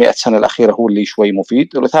من 100 سنة الأخيرة هو اللي شوي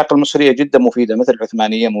مفيد. الوثائق المصرية جدا مفيدة مثل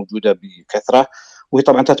العثمانية موجودة بكثرة، وهي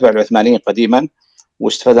طبعا تتبع العثمانيين قديما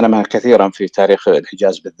واستفدنا منها كثيرا في تاريخ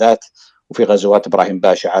الحجاز بالذات، وفي غزوات إبراهيم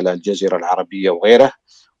باشا على الجزيرة العربية وغيره.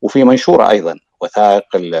 وفي منشورة أيضا وثائق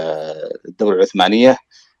الدولة العثمانية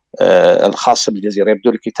الخاصة بالجزيرة. يبدو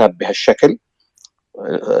الكتاب بهالشكل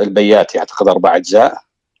البيات يعتقد 4 أجزاء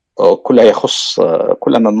كلها يخص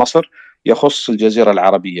كلها من مصر يخص الجزيرة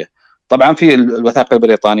العربية. طبعا في الوثائق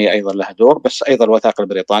البريطانية أيضا لها دور، بس أيضا الوثائق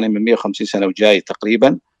البريطانية من 150 سنة وجاي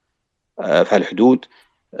تقريبا في الحدود،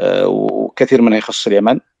 وكثير منها يخص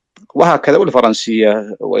اليمن وهكذا،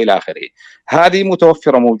 والفرنسية وإلى آخره. هذه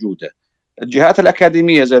متوفرة موجودة. الجهات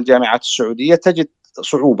الأكاديمية زي الجامعات السعودية تجد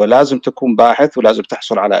صعوبة، لازم تكون باحث ولازم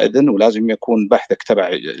تحصل على إذن ولازم يكون بحثك تبع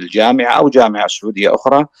الجامعة أو جامعة سعودية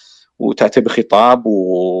أخرى وتأتي بخطاب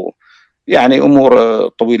يعني أمور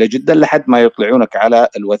طويلة جدا لحد ما يطلعونك على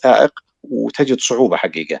الوثائق، وتجد صعوبة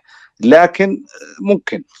حقيقة. لكن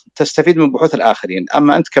ممكن تستفيد من بحوث الآخرين.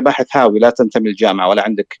 أما أنت كباحث هاوي لا تنتمي الجامعة ولا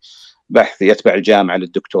عندك بحث يتبع الجامعة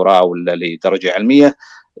للدكتوراه ولا لدرجة علمية،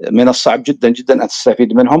 من الصعب جدا جدا أن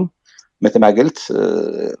تستفيد منهم مثل ما قلت.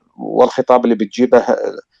 والخطاب اللي بتجيبه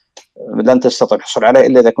لن تستطيع الحصول عليه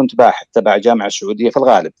إلا إذا كنت باحث تبع جامعة سعودية، في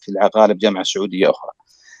الغالب جامعة سعودية أخرى.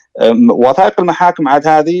 وثائق المحاكم عاد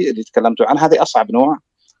هذه اللي تكلمتوا عنها هذه أصعب نوع،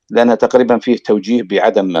 لأنها تقريبا فيه توجيه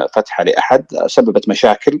بعدم فتحها لأحد، سببت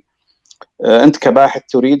مشاكل أنت كباحث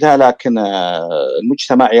تريدها، لكن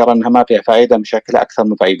المجتمع يرى أنها ما فيها فائدة، مشاكلها أكثر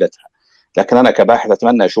من فائدتها. لكن أنا كباحث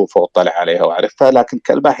أتمنى أشوفها وأطلع عليها وأعرفها، لكن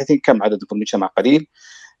كالباحثين كم عدد في المجتمع؟ قليل.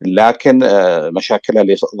 لكن مشاكلها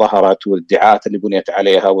اللي ظهرت والادعاءات اللي بنيت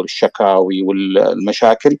عليها والشكاوي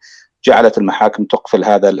والمشاكل جعلت المحاكم تقفل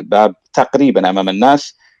هذا الباب تقريبا أمام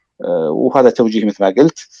الناس، وهذا توجيه مثل ما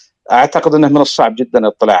قلت. أعتقد أنه من الصعب جدا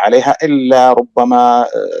الاطلاع عليها، إلا ربما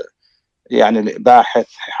يعني باحث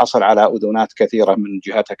حصل على أذونات كثيرة من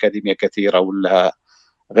جهات أكاديمية كثيرة ولا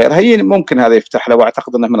غيرها، هي ممكن هذا يفتح له،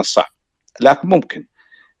 وأعتقد أنه من الصعب، لكن ممكن.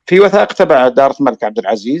 في وثائق تبع دارة الملك عبد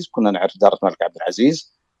العزيز، كنا نعرف دارة الملك عبد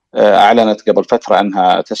العزيز أعلنت قبل فترة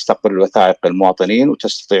أنها تستقبل الوثائق المواطنين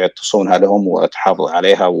وتستطيع تصونها لهم وتحافظ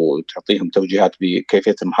عليها وتعطيهم توجيهات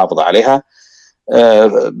بكيفية المحافظة عليها.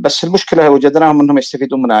 بس المشكلة وجدناهم أنهم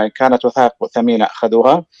يستفيدون منها. كانت وثائق ثمينة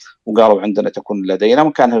أخذوها وقالوا عندنا تكون لدينا،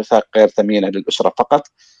 وكانت وثائق غير ثمينة للأسرة فقط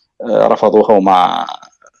رفضوها وما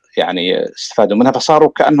يعني استفادوا منها، فصاروا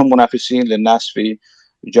كأنهم منافسين للناس في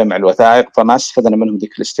جمع الوثائق، فما استفدنا منهم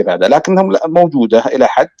ذيك الاستفادة. لكنهم موجودة إلى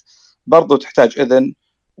حد، برضو تحتاج إذن،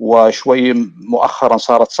 وشوي مؤخرا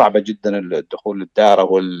صارت صعبة جدا الدخول للدارة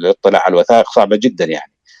والاطلاع على الوثائق، صعبة جدا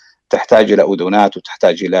يعني، تحتاج إلى أذونات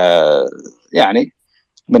وتحتاج إلى يعني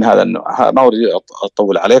من هذا النوع. ما أريد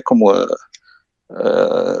أطول عليكم،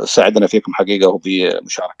 وسعدنا فيكم حقيقة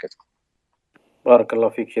وبمشاركتكم. بارك الله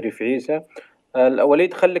فيك شريف عيسى.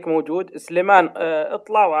 وليد خليك موجود. سليمان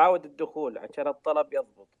اطلع وعاود الدخول عشان الطلب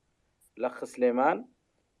يضبط. الأخ سليمان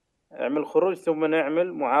اعمل خروج ثم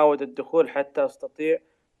نعمل معاودة الدخول حتى استطيع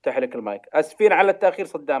تحرك المايك. أسفين على التأخير.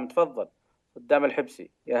 صدام تفضل. صدام الحبسي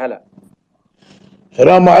يا هلا.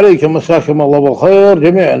 السلام عليكم، مساكم الله بالخير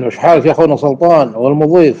جميعا. وش حالك يا اخونا سلطان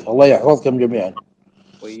والمضيف؟ الله يحفظكم جميعا.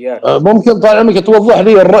 وياك. ممكن طال عمرك توضح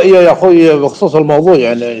لي الرأي يا اخوي بخصوص الموضوع؟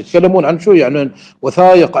 يعني يتكلمون عن شو؟ يعني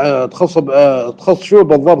وثائق تخص شو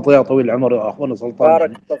بالضبط يا طويل العمر يا اخونا سلطان؟ بارك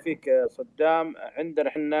الله فيك يا صدام. عندنا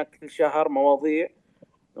احنا كل شهر مواضيع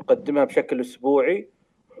نقدمها بشكل أسبوعي،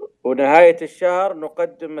 ونهاية الشهر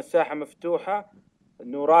نقدم مساحة مفتوحة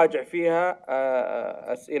نراجع فيها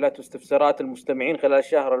أسئلة واستفسارات المستمعين خلال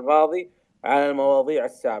الشهر الماضي عن المواضيع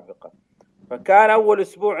السابقة. فكان أول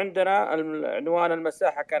أسبوع عندنا عنوان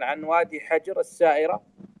المساحة كان عن وادي حجر السائرة،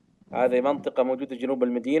 هذه منطقة موجودة جنوب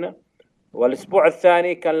المدينة. والأسبوع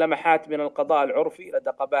الثاني كان لمحات من القضاء العرفي لدى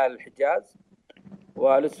قبائل الحجاز.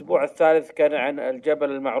 والأسبوع الثالث كان عن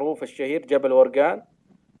الجبل المعروف الشهير جبل ورقان.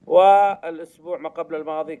 والأسبوع ما قبل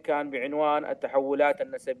الماضي كان بعنوان التحولات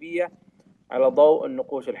النسبية على ضوء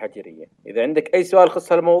النقوش الحجرية. إذا عندك أي سؤال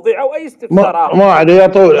خص الموضوع أو أي استفسار آخر. ما علي يا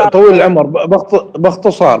طويل العمر،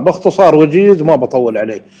 باختصار وجيز، ما بطول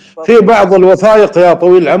عليه. في بعض الوثائق يا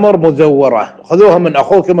طويل العمر مزورة، خذوها من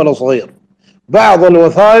أخوكم الصغير. بعض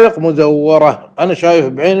الوثائق مزورة، أنا شايف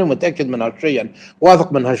بعيني ومتأكد من هالشيء، يعني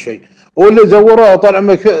واثق من هالشيء. واللي زوروها طال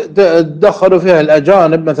عمرك تدخلوا فيها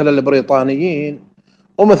الأجانب مثل البريطانيين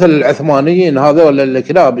ومثل العثمانيين هذول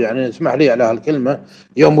الكلاب، يعني اسمح لي على هالكلمة،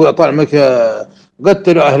 يوم طال عمرك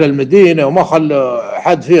قتلوا أهل المدينة وما خلوا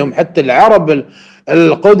حد فيهم، حتى العرب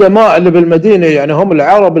القدماء اللي بالمدينة، يعني هم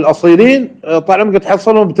العرب الأصيلين طال عمرك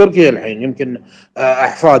تحصلهم بتركيا الحين، يمكن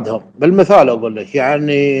أحفادهم بالمثال أقول لك،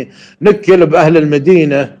 يعني نكل بأهل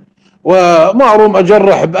المدينة. وما أروم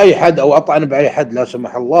أجرح بأي حد أو أطعن بأي حد لا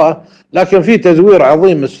سمح الله، لكن في تزوير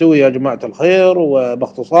عظيم مستوي يا جماعة الخير.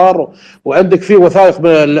 وباختصار، وعندك في وثائق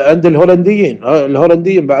عند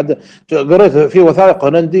الهولنديين بعد قريت في وثائق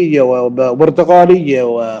هولندية وبرتغالية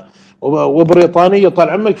وبريطانية طال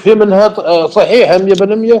عمك، في منها صحيحة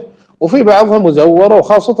 100%، وفي بعضها مزورة،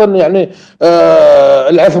 وخاصة يعني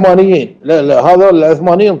العثمانيين. لا هذول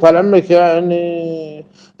العثمانيين طال عمك يعني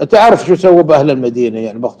تعرف شو سووا بأهل المدينة،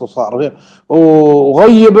 يعني باختصار،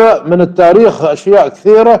 وغيبة من التاريخ أشياء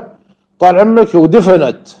كثيرة طال عمك،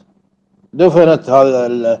 ودفنت هذا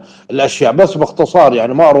الأشياء. بس باختصار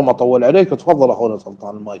يعني ما أروم أطول عليك. تفضل أخونا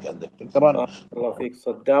سلطان، المايك عندك. شكرا. الله فيك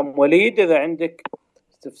صدام. وليد إذا عندك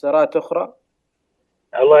استفسارات أخرى.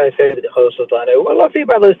 الله يسعدك اخوي سلطان. والله في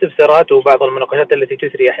بعض الاستفسارات وبعض المناقشات التي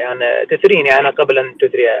تثري احيانا تثريني انا قبل ان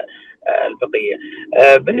تثري البقيه.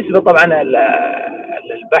 بالنسبه طبعا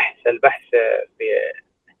البحث في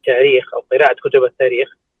التاريخ او قراءه كتب التاريخ،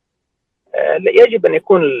 يجب ان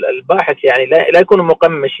يكون الباحث يعني لا يكون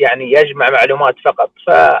مقمش، يعني يجمع معلومات فقط.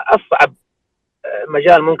 فاصعب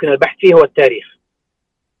مجال ممكن البحث فيه هو التاريخ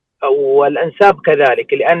والأنساب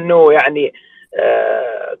كذلك، لانه يعني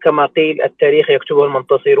كما قيل التاريخ يكتبه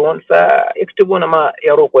المنتصرون، فيكتبون ما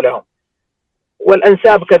يروق لهم.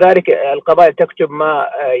 والأنساب كذلك القبائل تكتب ما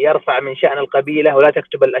يرفع من شأن القبيلة ولا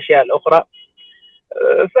تكتب الأشياء الأخرى.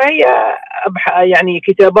 فهي يعني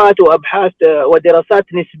كتابات وأبحاث ودراسات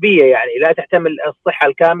نسبية، يعني لا تحتمل الصحة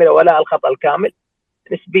الكاملة ولا الخطأ الكامل،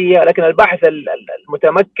 نسبية. لكن الباحث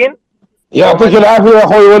المتمكن يعطيك العافية يا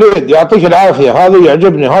أخوي وليد، يعطيك العافية، هذا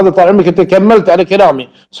يعجبني، هذا طال عمرك أنت كملت على كلامي.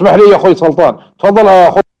 اسمح لي يا أخوي سلطان، تفضل يا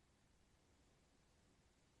أخوي.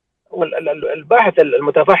 الباحث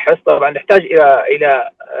المتفحص طبعا يحتاج إلى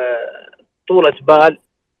طولة بال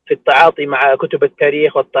في التعاطي مع كتب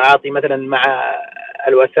التاريخ والتعاطي مثلا مع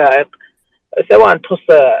الوثائق، سواء تخص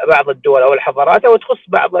بعض الدول أو الحضارات أو تخص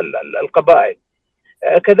بعض القبائل.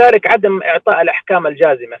 كذلك عدم إعطاء الأحكام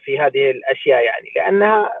الجازمة في هذه الأشياء، يعني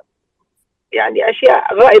لأنها يعني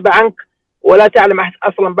أشياء غائبة عنك ولا تعلم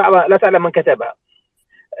أصلا بعضها، لا تعلم من كتبها.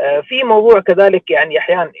 في موضوع كذلك يعني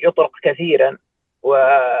أحيانا يطرق كثيرا،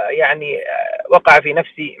 ويعني وقع في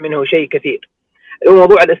نفسي منه شيء كثير، هو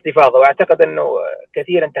موضوع الاستفاضة. وأعتقد أنه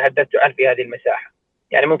كثيرا تحدثت عنه في هذه المساحة،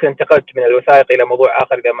 يعني ممكن انتقلت من الوثائق إلى موضوع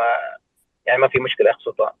آخر إذا ما في مشكلة أخ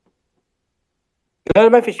سلطان. لا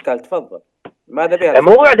ما في إشكال، تفضل. ماذا بها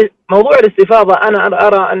موضوع الاستفاضة، أنا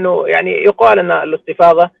أرى أنه يعني يقال أن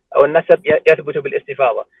الاستفاضة أو النسب يثبت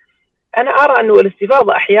بالاستفاضة. أنا أرى أنه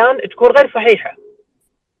الاستفاضة أحيانا تكون غير صحيحة،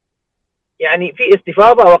 يعني في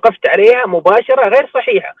استفاضة وقفت عليها مباشرة غير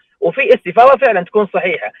صحيحة، وفي استفاضة فعلا تكون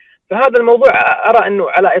صحيحة. فهذا الموضوع أرى أنه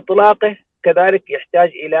على إطلاقه كذلك يحتاج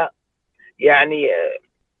إلى يعني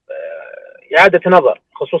إعادة نظر،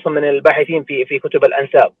 خصوصا من الباحثين في كتب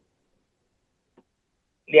الأنساب،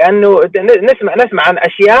 لأنه نسمع عن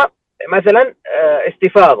أشياء مثلا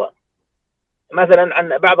استفاضة مثلا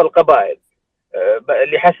عن بعض القبائل.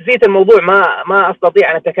 لحساسية الموضوع ما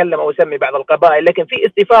أستطيع أن أتكلم أو أسمي بعض القبائل، لكن في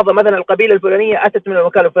استفاضة مثلا القبيلة الفلانية أتت من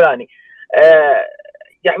المكان الفلاني.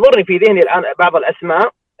 يحضرني في ذهني الآن بعض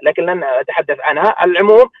الأسماء لكن لن أتحدث عنها.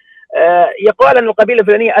 العموم يقال أن القبيلة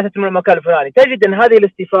الفلانية أتت من المكان الفلاني. تجد أن هذه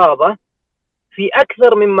الاستفاضة في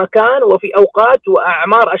أكثر من مكان وفي أوقات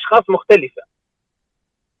وأعمار أشخاص مختلفة،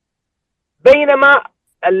 بينما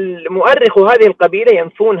المؤرخ هذه القبيلة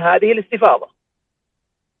ينفون هذه الاستفاضة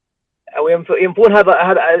أو ينفون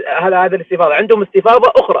هذا الاستفاضة، عندهم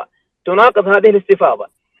استفاضة أخرى تناقض هذه الاستفاضة.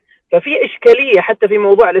 ففي إشكالية حتى في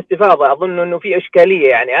موضوع الاستفاضة، أظن أنه في إشكالية.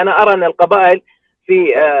 يعني أنا أرى أن القبائل في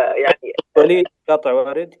يعني وليد قطع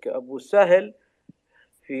واردك، أبو سهل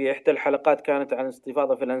في إحدى الحلقات كانت عن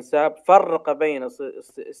استفاضة في الأنساب، فرق بين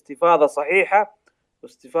استفاضة صحيحة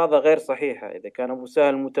واستفاضة غير صحيحة. إذا كان أبو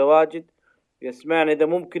سهل متواجد يسمعنا، إذا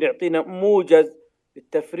ممكن يعطينا موجز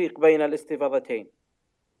للتفريق بين الاستفاضتين.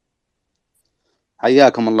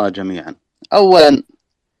 حياكم الله جميعا. أولا،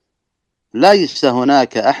 ليس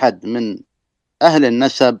هناك أحد من أهل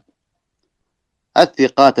النسب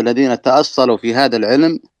الثقات الذين تأصلوا في هذا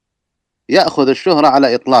العلم يأخذ الشهرة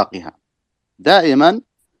على إطلاقها. دائما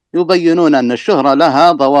يبينون أن الشهرة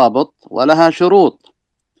لها ضوابط ولها شروط.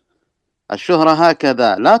 الشهرة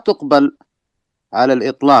هكذا لا تقبل على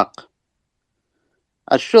الإطلاق.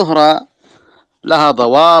 الشهرة لها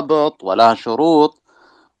ضوابط ولها شروط،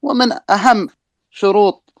 ومن أهم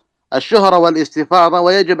شروط الشهرة والاستفاضة،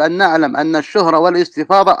 ويجب أن نعلم أن الشهرة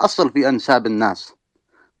والاستفاضة أصل في أنساب الناس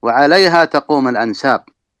وعليها تقوم الأنساب.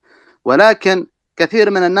 ولكن كثير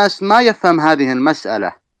من الناس ما يفهم هذه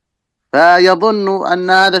المسألة، فيظن أن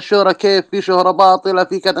هذا الشهرة كيف في شهرة باطلة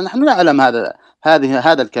في كذا. نحن نعلم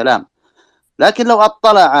هذا الكلام، لكن لو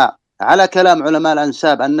اطلع على كلام علماء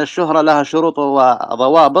الأنساب أن الشهرة لها شروط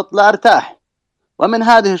وضوابط لا ارتاح. ومن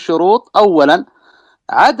هذه الشروط أولا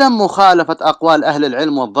عدم مخالفة أقوال أهل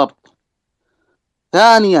العلم والضبط.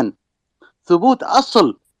 ثانيا ثبوت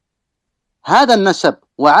أصل هذا النسب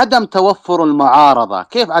وعدم توفر المعارضة.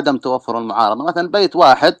 كيف عدم توفر المعارضة؟ مثلا بيت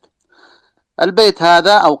واحد، البيت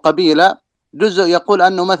هذا أو قبيلة جزء يقول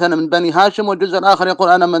أنه مثلا من بني هاشم والجزء الآخر يقول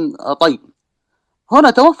أنا من طي.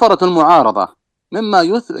 هنا توفرت المعارضة، مما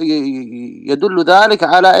يدل ذلك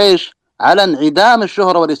على إيش؟ على انعدام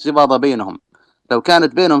الشهرة والاستفاضة بينهم. لو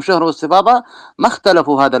كانت بينهم شهرة واستفاضة ما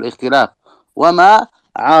اختلفوا هذا الاختلاف وما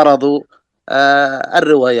عارضوا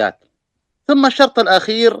الروايات. ثم الشرط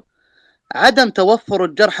الأخير عدم توفر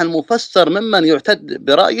الجرح المفسر ممن يعتد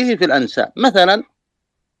برأيه في الأنساب. مثلا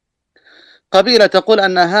قبيلة تقول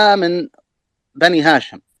أنها من بني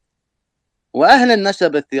هاشم، وأهل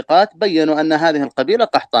النسب الثقات بيّنوا أن هذه القبيلة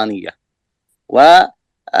قحطانية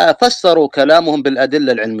وفسروا كلامهم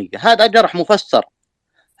بالأدلة العلمية. هذا جرح مفسر.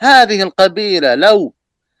 هذه القبيلة لو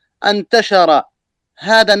انتشر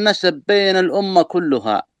هذا النسب بين الأمة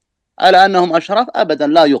كلها على أنهم أشراف أبدا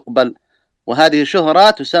لا يقبل. وهذه شهرة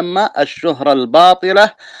تسمى الشهرة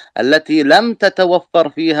الباطلة التي لم تتوفر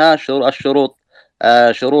فيها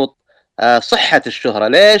شروط صحة الشهرة.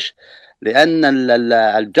 ليش؟ لأن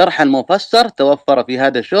الجرح المفسر توفر في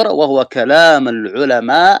هذا الشهر، وهو كلام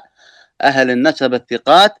العلماء أهل النسب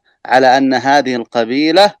الثقات على أن هذه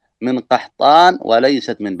القبيلة من قحطان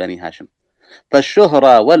وليست من بني هاشم.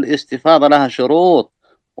 فالشهرة والاستفاضة لها شروط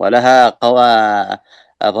ولها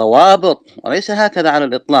ضوابط، وليس هكذا على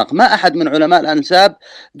الإطلاق. ما أحد من علماء الأنساب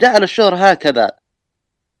جعل الشهر هكذا،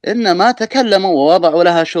 إنما تكلموا ووضعوا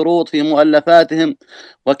لها شروط في مؤلفاتهم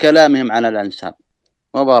وكلامهم على الأنساب.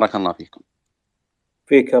 وبارك الله فيكم.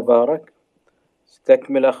 فيك بارك.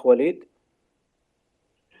 استكمل أخ وليد.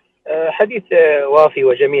 حديث وافي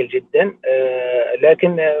وجميل جدا،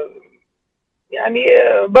 لكن يعني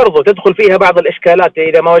برضو تدخل فيها بعض الإشكالات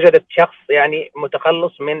إذا ما وجدت شخص يعني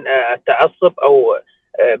متخلص من التعصب أو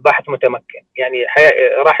باحث متمكن، يعني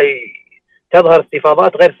راح تظهر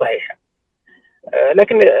استفاضات غير صحيحة.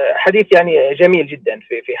 لكن حديث يعني جميل جدا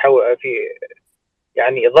في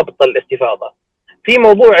يعني ضبط الاستفاضة. في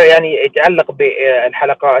موضوع يعني يتعلق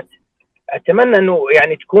بالحلقات، أتمنى أنه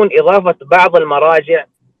يعني تكون إضافة بعض المراجع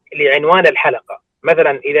لعنوان الحلقة.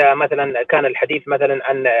 مثلا إذا مثلا كان الحديث مثلا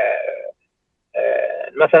عن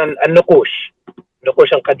مثلا النقوش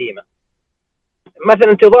القديمة،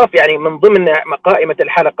 مثلا تضاف يعني من ضمن قائمة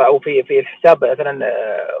الحلقة أو في الحساب مثلا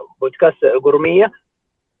بودكاست قرمية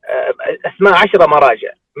أسماء 10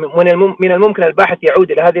 مراجع من الممكن الباحث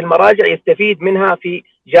يعود إلى هذه المراجع يستفيد منها في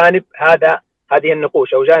جانب هذه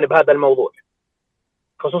النقوش أو جانب هذا الموضوع،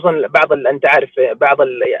 خصوصا أنت عارف بعض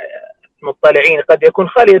المطلعين قد يكون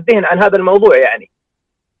خالي الذهن عن هذا الموضوع، يعني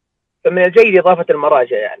فمن الجيد إضافة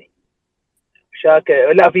المراجع. يعني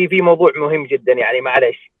لا في موضوع مهم جدا، يعني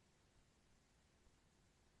معلش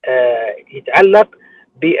يتعلق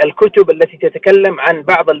بالكتب التي تتكلم عن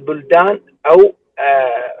بعض البلدان أو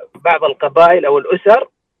بعض القبائل أو الأسر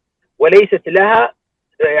وليست لها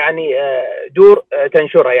يعني دور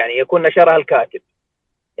تنشرها، يعني يكون نشرها الكاتب.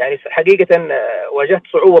 يعني حقيقة واجهت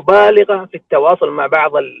صعوبة بالغة في التواصل مع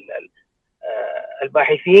بعض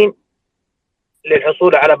الباحثين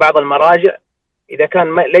للحصول على بعض المراجع. إذا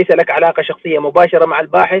كان ليس لك علاقة شخصية مباشرة مع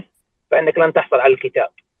الباحث فإنك لن تحصل على الكتاب.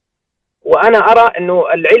 وأنا أرى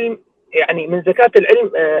أنه العلم يعني من زكاة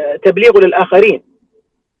العلم تبليغه للآخرين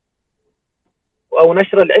أو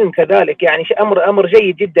نشر العلم كذلك، يعني أمر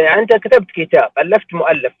جيد جدا. يعني أنت كتبت كتاب، ألفت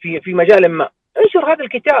مؤلف في مجال ما، انشر هذا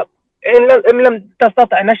الكتاب. إن لم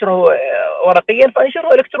تستطع نشره ورقيا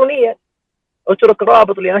فانشره إلكترونيا، اترك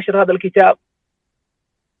رابط لنشر هذا الكتاب.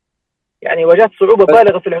 يعني وجدت صعوبة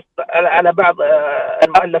بالغة في الحصول على بعض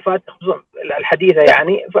المؤلفات خصوصا الحديثة،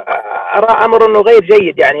 يعني فأرى أمر أنه غير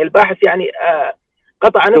جيد. يعني الباحث يعني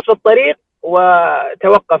قطع نصف الطريق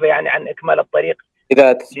وتوقف يعني عن إكمال الطريق.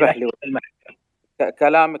 إذا تسمح لي،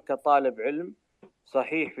 كلامك كطالب علم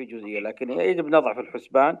صحيح في جزئية، لكن يجب نضع في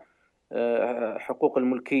الحسبان حقوق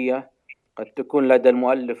الملكية قد تكون لدى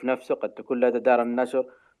المؤلف نفسه، قد تكون لدى دار النشر.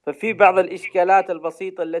 ففي بعض الإشكالات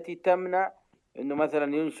البسيطة التي تمنع انه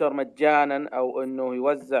مثلا ينشر مجانا او انه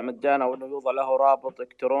يوزع مجانا او انه يوضع له رابط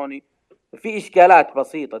الكتروني. في اشكالات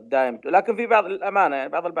بسيطه دائما، لكن في بعض الامانه يعني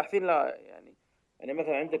بعض الباحثين لا يعني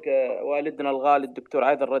مثلا عندك والدنا الغالي الدكتور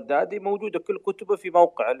عايد الردادي موجوده كل كتبه في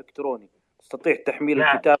موقع الكتروني، تستطيع تحميل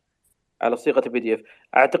الكتاب على صيغه PDF.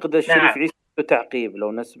 اعتقد الشريف عيسى تعقيب،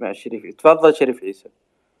 لو نسمع الشريف. تفضل شريف عيسى.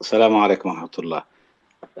 السلام عليكم ورحمه الله.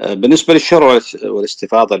 بالنسبه للشر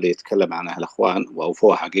والاستفاضه اللي يتكلم عنها الاخوان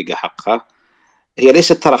واوفوها حقيقه حقها، هي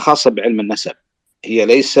ليست ترى خاصة بعلم النسب، هي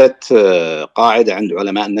ليست قاعدة عند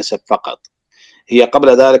علماء النسب فقط، هي قبل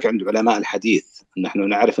ذلك عند علماء الحديث. نحن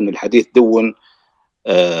نعرف أن الحديث دون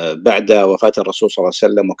بعد وفاة الرسول صلى الله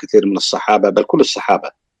عليه وسلم وكثير من الصحابة، بل كل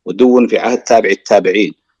الصحابة، ودون في عهد تابعي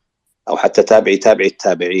التابعين أو حتى تابعي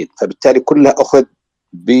التابعين. فبالتالي كلها أخذ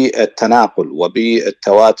بالتناقل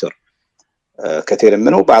وبالتواتر، كثير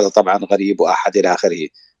منه، بعض طبعا غريب وأحد إلى آخره.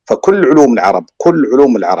 فكل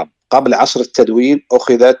علوم العرب قبل عصر التدوين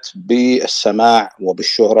أخذت بالسماع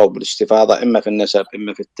وبالشهرة وبالاستفاضة، إما في النسب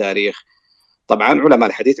إما في التاريخ. طبعا علماء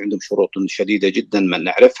الحديث عندهم شروط شديدة جدا ما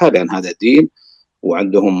نعرفها، لأن هذا دين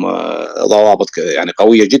وعندهم ضوابط يعني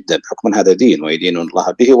قوية جدا، حكم هذا دين ويدينون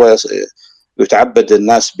الله به ويتعبد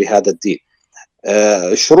الناس بهذا الدين.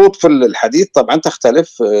 الشروط في الحديث طبعا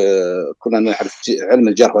تختلف. كنا نعرف علم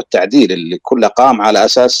الجرح والتعديل اللي كله قام على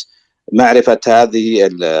أساس معرفة هذه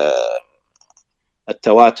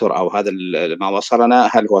التواتر أو هذا ما وصلنا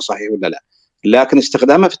هل هو صحيح ولا لا. لكن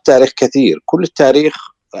استخدامه في التاريخ كثير. كل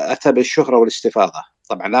التاريخ أتى بالشهرة والاستفاضة.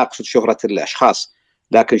 طبعا لا أقصد شهرة الأشخاص،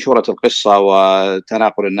 لكن شهرة القصة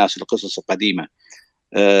وتناقل الناس القصص القديمة.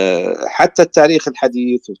 حتى التاريخ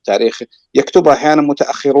الحديث والتاريخ يكتبها أحيانا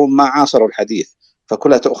متأخرون ما عاصروا الحديث،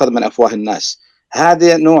 فكلها تأخذ من أفواه الناس.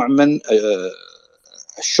 هذا نوع من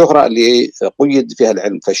الشهرة اللي قيد فيها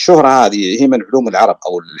العلم. فالشهرة هذه هي من علوم العرب،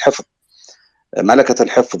 أو الحفظ، ملكة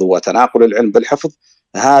الحفظ وتناقل العلم بالحفظ،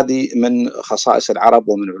 هذه من خصائص العرب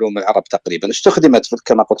ومن علوم العرب تقريبا. استخدمت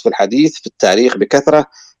كما قلت في الحديث في التاريخ بكثرة،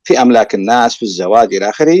 في أملاك الناس، في الزواج إلى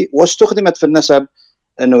آخره، واستخدمت في النسب،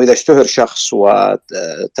 أنه إذا اشتهر شخص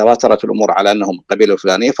وتواترت الأمور على أنه من القبيلة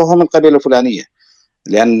الفلانية فهو من القبيلة الفلانية،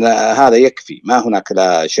 لأن هذا يكفي، ما هناك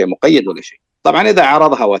لا شيء مقيد ولا شيء. طبعا إذا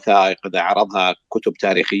عرضها وثائق، إذا عرضها كتب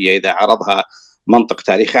تاريخية، إذا عرضها منطق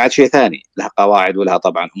تاريخي، عاد شيء ثاني، لها قواعد ولها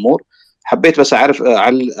طبعا أمور. حبيت بس أعرف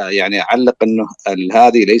يعني أعلق أنه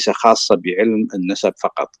هذه ليس خاصة بعلم النسب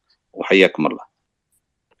فقط. وحياكم الله.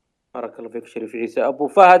 بارك الله فيك شريف عيسى. أبو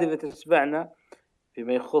فهد، إذا تسمعنا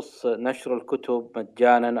فيما يخص نشر الكتب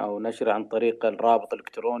مجانا أو نشر عن طريق الرابط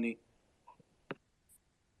الإلكتروني.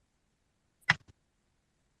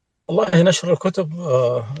 والله نشر الكتب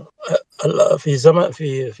في زمن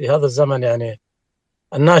في هذا الزمن يعني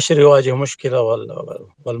الناشر يواجه مشكلة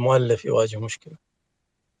والمؤلف يواجه مشكلة.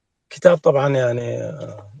 كتاب طبعا يعني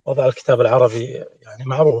وضع الكتاب العربي يعني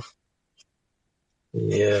معروف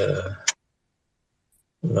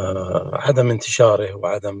عدم انتشاره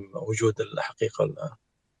وعدم وجود الحقيقة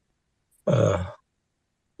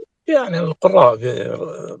يعني القراء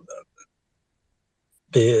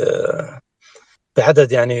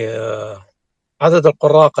بعدد يعني عدد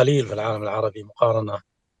القراء قليل في العالم العربي مقارنة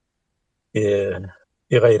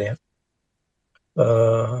بغيرهم.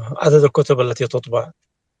 عدد الكتب التي تطبع،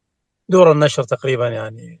 دور النشر تقريبا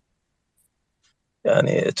يعني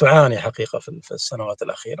تعاني حقيقة في السنوات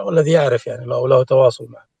الأخيرة، والذي يعرف يعني لو له تواصل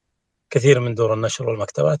مع كثير من دور النشر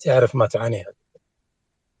والمكتبات يعرف ما تعانيها.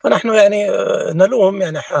 فنحن يعني نلوم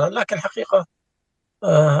يعني أحيانا، لكن حقيقة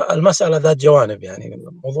المسألة ذات جوانب، يعني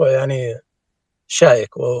الموضوع يعني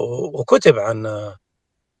شائك، وكتب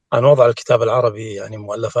عن وضع الكتاب العربي يعني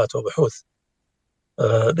مؤلفات وبحوث.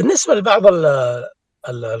 بالنسبة لبعض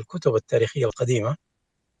الكتب التاريخية القديمة،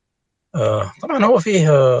 طبعا هو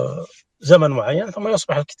فيه زمن معين ثم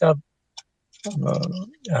يصبح الكتاب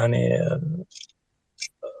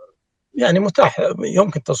يعني متاح،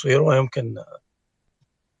 يمكن تصويره ويمكن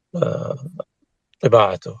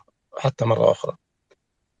طباعته حتى مرة أخرى،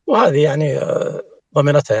 وهذه يعني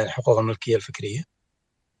ضمنتها يعني حقوق الملكية الفكرية،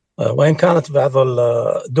 وإن كانت بعض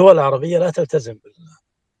الدول العربية لا تلتزم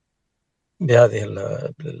بهذه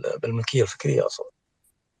بالملكية الفكرية أصلا.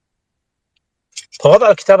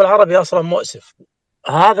 فوضع الكتاب العربي أصلا مؤسف،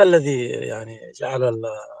 هذا الذي يعني جعل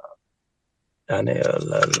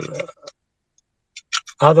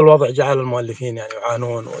هذا الوضع جعل المؤلفين يعني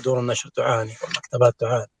يعانون، ودور النشر تعاني، والمكتبات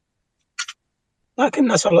تعاني. لكن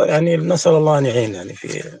نسأل الله أن يعين يعني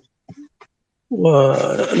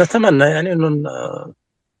ونتمنى يعني أنه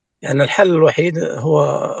يعني الحل الوحيد هو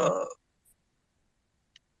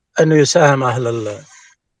أنه يساهم أهل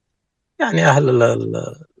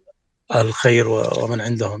الخير ومن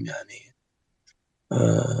عندهم يعني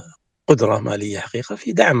قدرة مالية حقيقة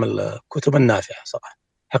في دعم الكتب النافعة صراحة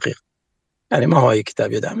حقيقة. يعني ما هو أي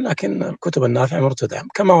كتاب يدعم، لكن الكتب النافعة مرتدعم،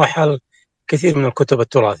 كما هو حال كثير من الكتب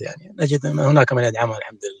التراث. يعني نجد أن هناك من يدعمها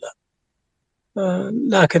الحمد لله،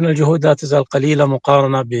 لكن الجهود لا تزال قليلة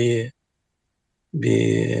مقارنة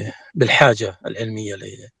بالحاجة العلمية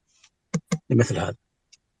لمثل هذا.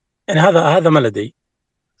 يعني هذا ما لدي.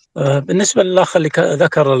 بالنسبة للأخ اللي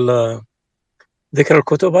ذكر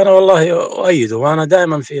الكتب، أنا والله أؤيده، وأنا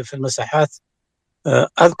دائما في المساحات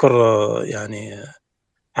أذكر يعني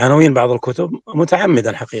عناوين بعض الكتب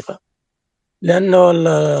متعمدا حقيقة، لأنه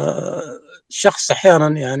الشخص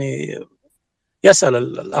أحيانا يعني يسأل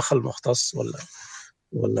الأخ المختص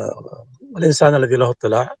والإنسان الذي له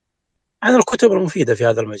اطلاع عن الكتب المفيدة في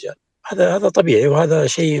هذا المجال. هذا طبيعي، وهذا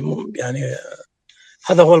شيء يعني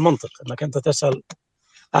هذا هو المنطق، أنك أنت تسأل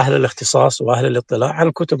أهل الاختصاص وأهل الاطلاع عن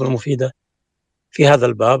الكتب المفيدة في هذا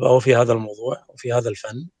الباب أو في هذا الموضوع أو في هذا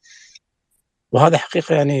الفن، وهذا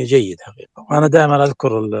حقيقة يعني جيد حقيقة. وأنا دائما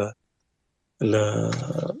أذكر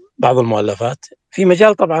بعض المؤلفات في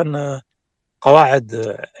مجال طبعا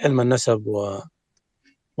قواعد علم النسب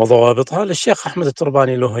وضوابطها للشيخ أحمد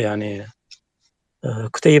الترباني، له يعني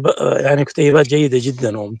كتيبات جيدة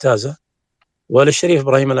جدا وممتازة، وللشريف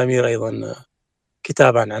إبراهيم الأمير أيضا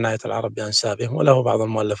كتاب عن عناية العرب بأنسابهم، وله بعض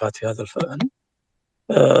المؤلفات في هذا الفن.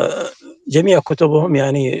 جميع كتبهم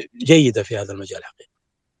يعني جيدة في هذا المجال حقيقة،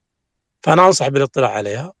 فأنا أنصح بالاطلاع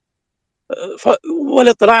عليها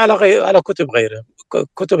والاطلاع على كتب غيره.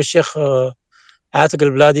 كتب الشيخ عاتق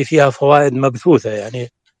البلادي فيها فوائد مبثوثة،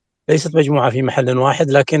 يعني ليست مجموعة في محل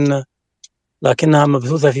واحد، لكنها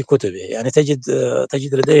مبثوثة في كتبه. يعني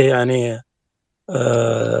تجد لديه يعني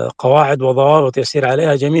قواعد وضوابط يسير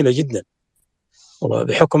عليها جميلة جدا.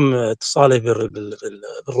 وبحكم اتصاله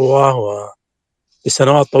بالرواه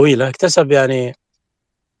وبسنوات طويلة اكتسب يعني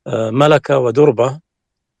ملكة ودربة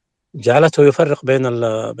جعلته يفرق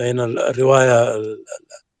بين الرواية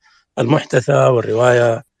المحدثة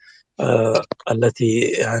والرواية التي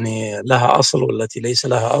يعني لها أصل والتي ليس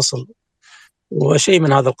لها أصل، وشيء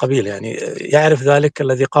من هذا القبيل. يعني يعرف ذلك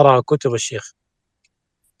الذي قرأ كتب الشيخ،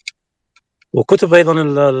 وكتب أيضا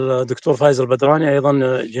الدكتور فايز البدراني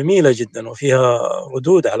أيضا جميلة جدا، وفيها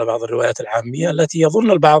ردود على بعض الروايات العامية التي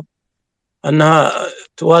يظن البعض أنها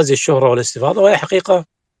توازي الشهرة والاستفاضة، وهي حقيقة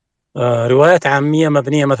روايات عامية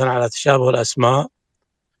مبنية مثلا على تشابه الأسماء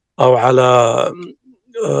أو على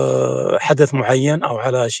حدث معين أو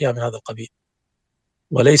على أشياء من هذا القبيل،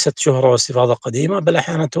 وليست شهرة واستفاضة قديمة، بل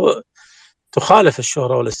أحيانا تخالف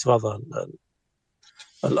الشهرة والاستفاضة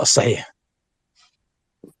الصحيح.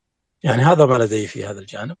 يعني هذا ما لدي في هذا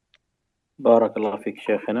الجانب. بارك الله فيك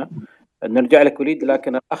شيخنا. نرجع لك وليد،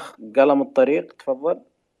 لكن الأخ قلم الطريق تفضل.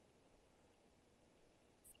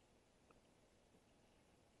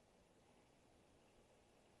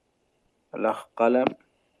 الأخ قلم.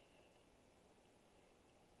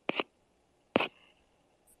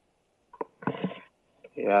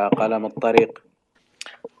 يا قلم الطريق.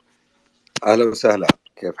 أهلا وسهلا،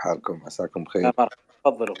 كيف حالكم؟ عساكم بخير.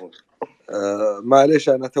 تفضل أخوي. معليش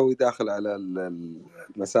أنا توي داخل على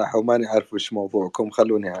المساحة وماني عارف وش موضوعكم،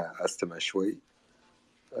 خلوني أستمع شوي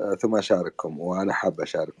ثم أشارككم، وأنا حاب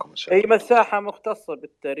أشارككم إن شاء الله. هي مساحة مختصة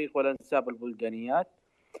بالتاريخ والأنساب والبلدانيات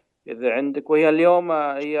إذا عندك، وهي اليوم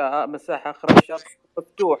هي مساحة أخرى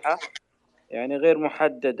مفتوحة، يعني غير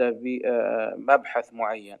محددة بمبحث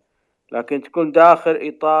معين، لكن تكون داخل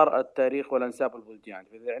إطار التاريخ والأنساب والبلدان.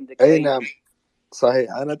 إذا عندك أي نعم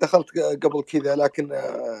صحيح، أنا دخلت قبل كذا، لكن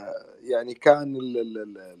يعني كان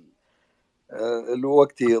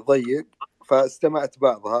الوقت ضيق فاستمعت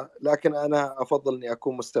بعضها، لكن أنا أفضل أني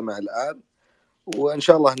أكون مستمع الآن، وإن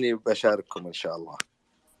شاء الله أني بشارككم إن شاء الله.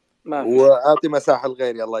 وأعطي مساحة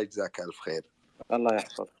لغيري، الله يجزاك ألف خير. الله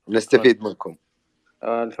يحفظك، نستفيد منكم.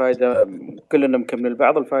 الفائدة كلنا مكمل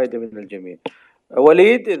بعض، الفائدة من الجميع.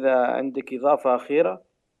 وليد إذا عندك إضافة أخيرة.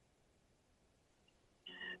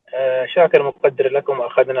 شاكر مقدر لكم،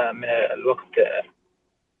 وأخذنا من الوقت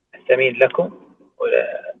الثمين لكم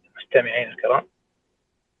والمستمعين الكرام،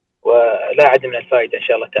 ولا عدم من الفائدة إن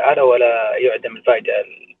شاء الله تعالى، ولا يعدم الفائدة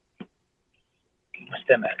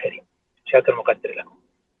المستمع الكريم. شاكر مقدر لكم.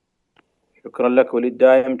 شكرا لك وليد،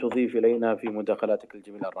 دائم تضيف إلينا في مداخلاتك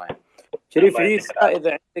الجميلة الرائعة. شريف عيسى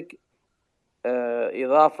إذا عندك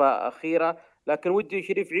إضافة أخيرة، لكن ودي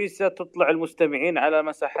شريف عيسى تطلع المستمعين على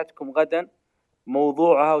مساحتكم غدا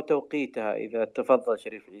موضوعها وتوقيتها، إذا تفضل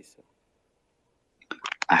شريف عيسى.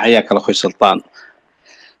 حياك الله أخوي سلطان.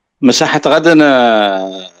 مساحة غدا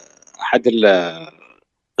أحد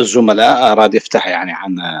الزملاء أراد يفتح يعني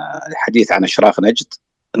عن الحديث عن أشراف نجد.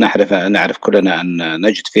 نعرف كلنا أن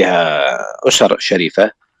نجد فيها أسر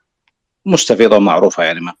شريفة مستفيضة ومعروفة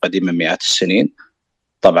يعني من قديم من مئات السنين.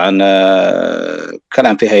 طبعا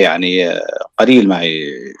كلام فيها يعني قليل ما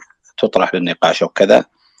تطرح للنقاش وكذا،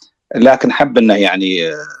 لكن حب أنه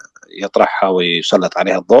يعني يطرحها ويسلط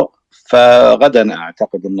عليها الضوء. فغدا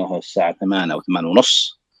أعتقد أنه الساعة 8 أو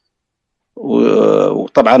 8:30،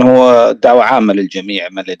 وطبعا هو دعوة عامة للجميع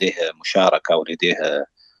من لديه مشاركة أو لديه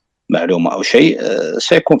معلومة أو شيء،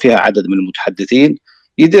 سيكون فيها عدد من المتحدثين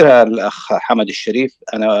يديرها الأخ حمد الشريف.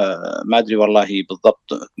 أنا ما أدري والله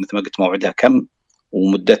بالضبط مثل ما قلت موعدها كم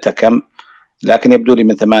ومدتها كم، لكن يبدو لي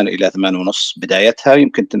من 8 إلى 8:30 بدايتها،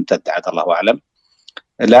 يمكن تمتد عاد الله أعلم.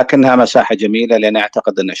 لكنها مساحة جميلة، لأن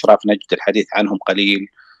أعتقد أن أشراف نجد الحديث عنهم قليل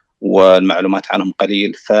والمعلومات عنهم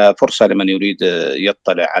قليل، ففرصة لمن يريد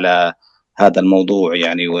يطلع على هذا الموضوع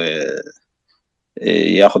يعني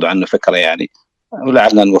ويأخذ عنه فكرة يعني،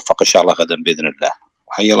 ولعلنا نوفق إن شاء الله غدا بإذن الله.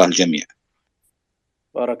 وحيا الله الجميع.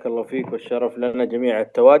 بارك الله فيك، والشرف لنا جميع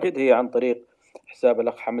التواجد. هي عن طريق حساب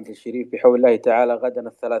الأخ حمد الشريف بحول الله تعالى غدا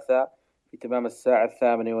الثلاثاء في تمام الساعة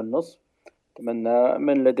 8:30. أتمنى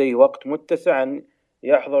من لديه وقت متسع أن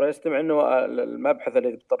يحضر ويستمع، أنه المبحث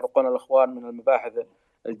الذي يتطرقون الأخوان من المباحث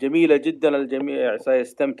الجميلة جدا، الجميع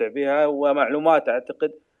سيستمتع بها، ومعلومات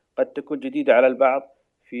أعتقد قد تكون جديدة على البعض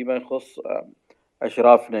فيما يخص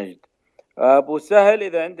أشراف نجد. أبو سهل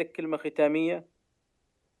إذا عندك كلمة ختامية.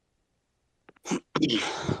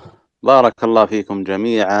 بارك الله فيكم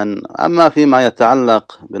جميعا. أما فيما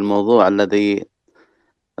يتعلق بالموضوع الذي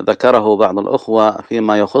ذكره بعض الأخوة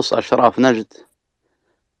فيما يخص أشراف نجد،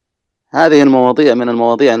 هذه المواضيع من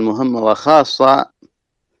المواضيع المهمة، وخاصة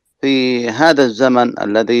في هذا الزمن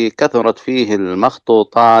الذي كثرت فيه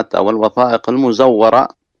المخطوطات أو الوثائق المزورة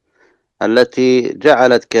التي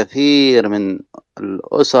جعلت كثير من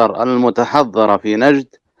الأسر المتحضرة في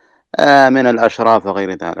نجد من الأشراف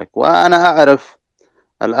وغير ذلك. وأنا أعرف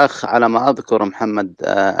الأخ على ما أذكر محمد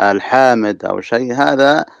الحامد أو شيء،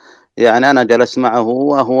 هذا يعني أنا جلست معه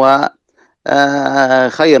وهو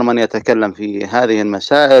خير من يتكلم في هذه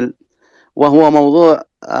المسائل، وهو موضوع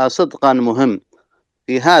صدقا مهم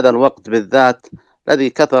في هذا الوقت بالذات الذي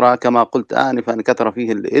كثر كما قلت آنفا، كثر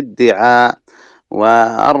فيه الادعاء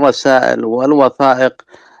والرسائل والوثائق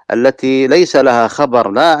التي ليس لها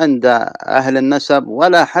خبر لا عند أهل النسب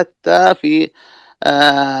ولا حتى في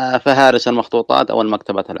فهارس المخطوطات أو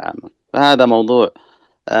المكتبة العامة. فهذا موضوع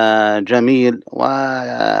جميل،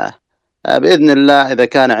 وبإذن الله إذا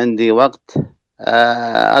كان عندي وقت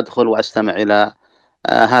أدخل وأستمع إلى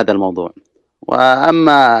هذا الموضوع.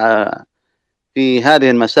 وأما في هذه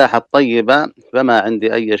المساحة الطيبة فما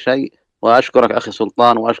عندي أي شيء، وأشكرك أخي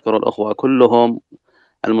سلطان، وأشكر الأخوة كلهم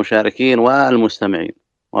المشاركين والمستمعين،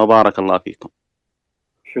 وبارك الله فيكم.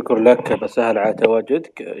 شكر لك، بسهل على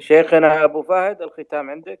تواجدك. شيخنا أبو فهد، الختام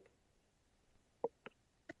عندك.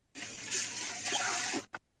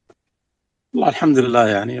 والله الحمد لله،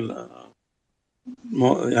 يعني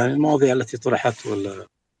المواضيع التي طرحت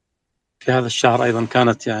في هذا الشهر أيضا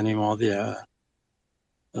كانت يعني مواضيع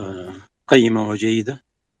قيمة وجيدة.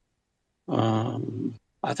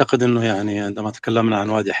 أعتقد أنه يعني عندما تكلمنا عن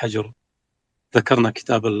وادي حجر ذكرنا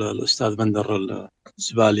كتاب الأستاذ بندر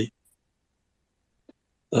الزبالي،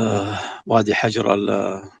 وادي حجر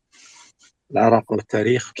العراق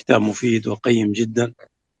والتاريخ، كتاب مفيد وقيم جدا.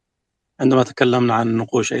 عندما تكلمنا عن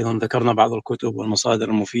النقوش أيضا ذكرنا بعض الكتب والمصادر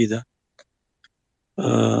المفيدة.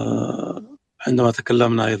 عندما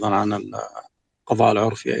تكلمنا أيضا عن القضاء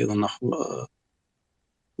العرفي أيضا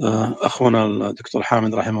أخونا الدكتور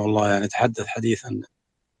حامد رحمه الله يعني تحدث حديثا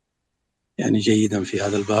يعني جيدا في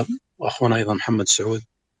هذا الباب، وأخونا أيضا محمد سعود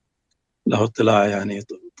له اطلاع يعني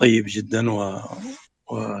طيب جدا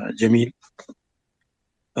وجميل.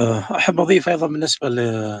 أحب أضيف أيضا بالنسبة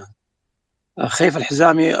لخيف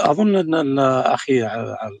الحزامي، أظن أن أخي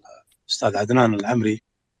الأستاذ عدنان العمري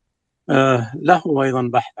له أيضا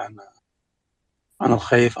بحث عن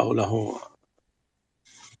الخيف، أو له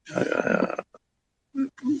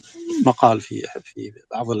مقال في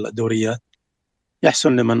بعض الدوريات،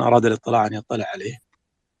 يحسن لمن أراد الاطلاع أن يطلع عليه.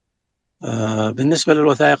 بالنسبة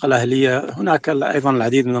للوثائق الأهلية هناك أيضا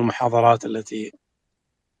العديد من المحاضرات التي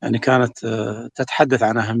يعني كانت تتحدث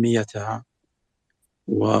عن أهميتها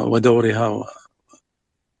ودورها.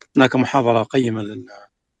 هناك محاضرة قيمة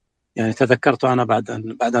يعني تذكرت أنا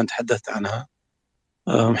بعد أن تحدثت عنها،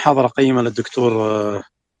 محاضرة قيمة للدكتور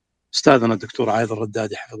أستاذنا الدكتور عايض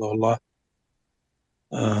الردادي حفظه الله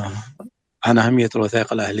عن أهمية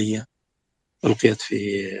الوثائق الأهلية، ألقيت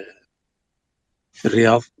في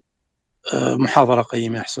الرياض. محاضرة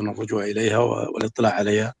قيمة يحسن الرجوع إليها والاطلاع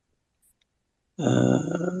عليها.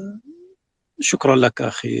 شكرا لك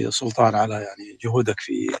أخي سلطان على يعني جهودك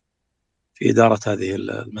في إدارة هذه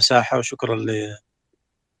المساحة، وشكرا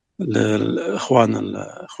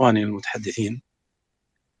لإخواني المتحدثين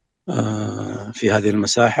في هذه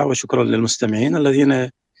المساحة، وشكرا للمستمعين الذين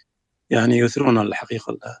يعني يثرون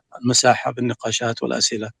الحقيقة المساحة بالنقاشات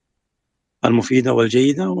والأسئلة المفيدة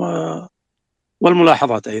والجيدة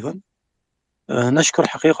والملاحظات أيضا. نشكر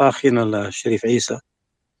حقيقة أخينا الشريف عيسى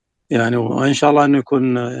يعني، وإن شاء الله أنه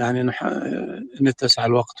يكون يعني نتسع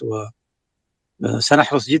الوقت،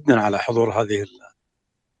 وسنحرص جدا على حضور هذه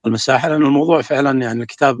المساحة، لأن الموضوع فعلا يعني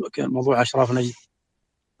الكتاب موضوع أشراف نجد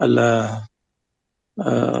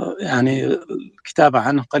يعني الكتابة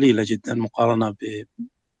عنه قليلة جدا مقارنة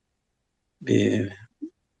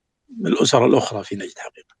بالأسر الأخرى في نجد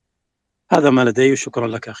حقيقة. هذا ما لدي، وشكرا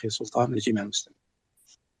لك أخي سلطان لجميع المستمعين.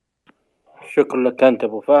 شكرا لك أنت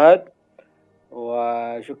أبو فهد،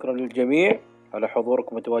 وشكرا للجميع على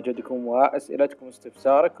حضوركم وتواجدكم وأسئلتكم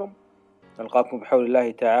واستفساركم. نلقاكم بحول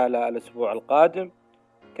الله تعالى الأسبوع القادم.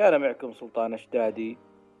 كان معكم سلطان أشدادي،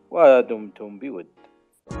 ودمتم بود.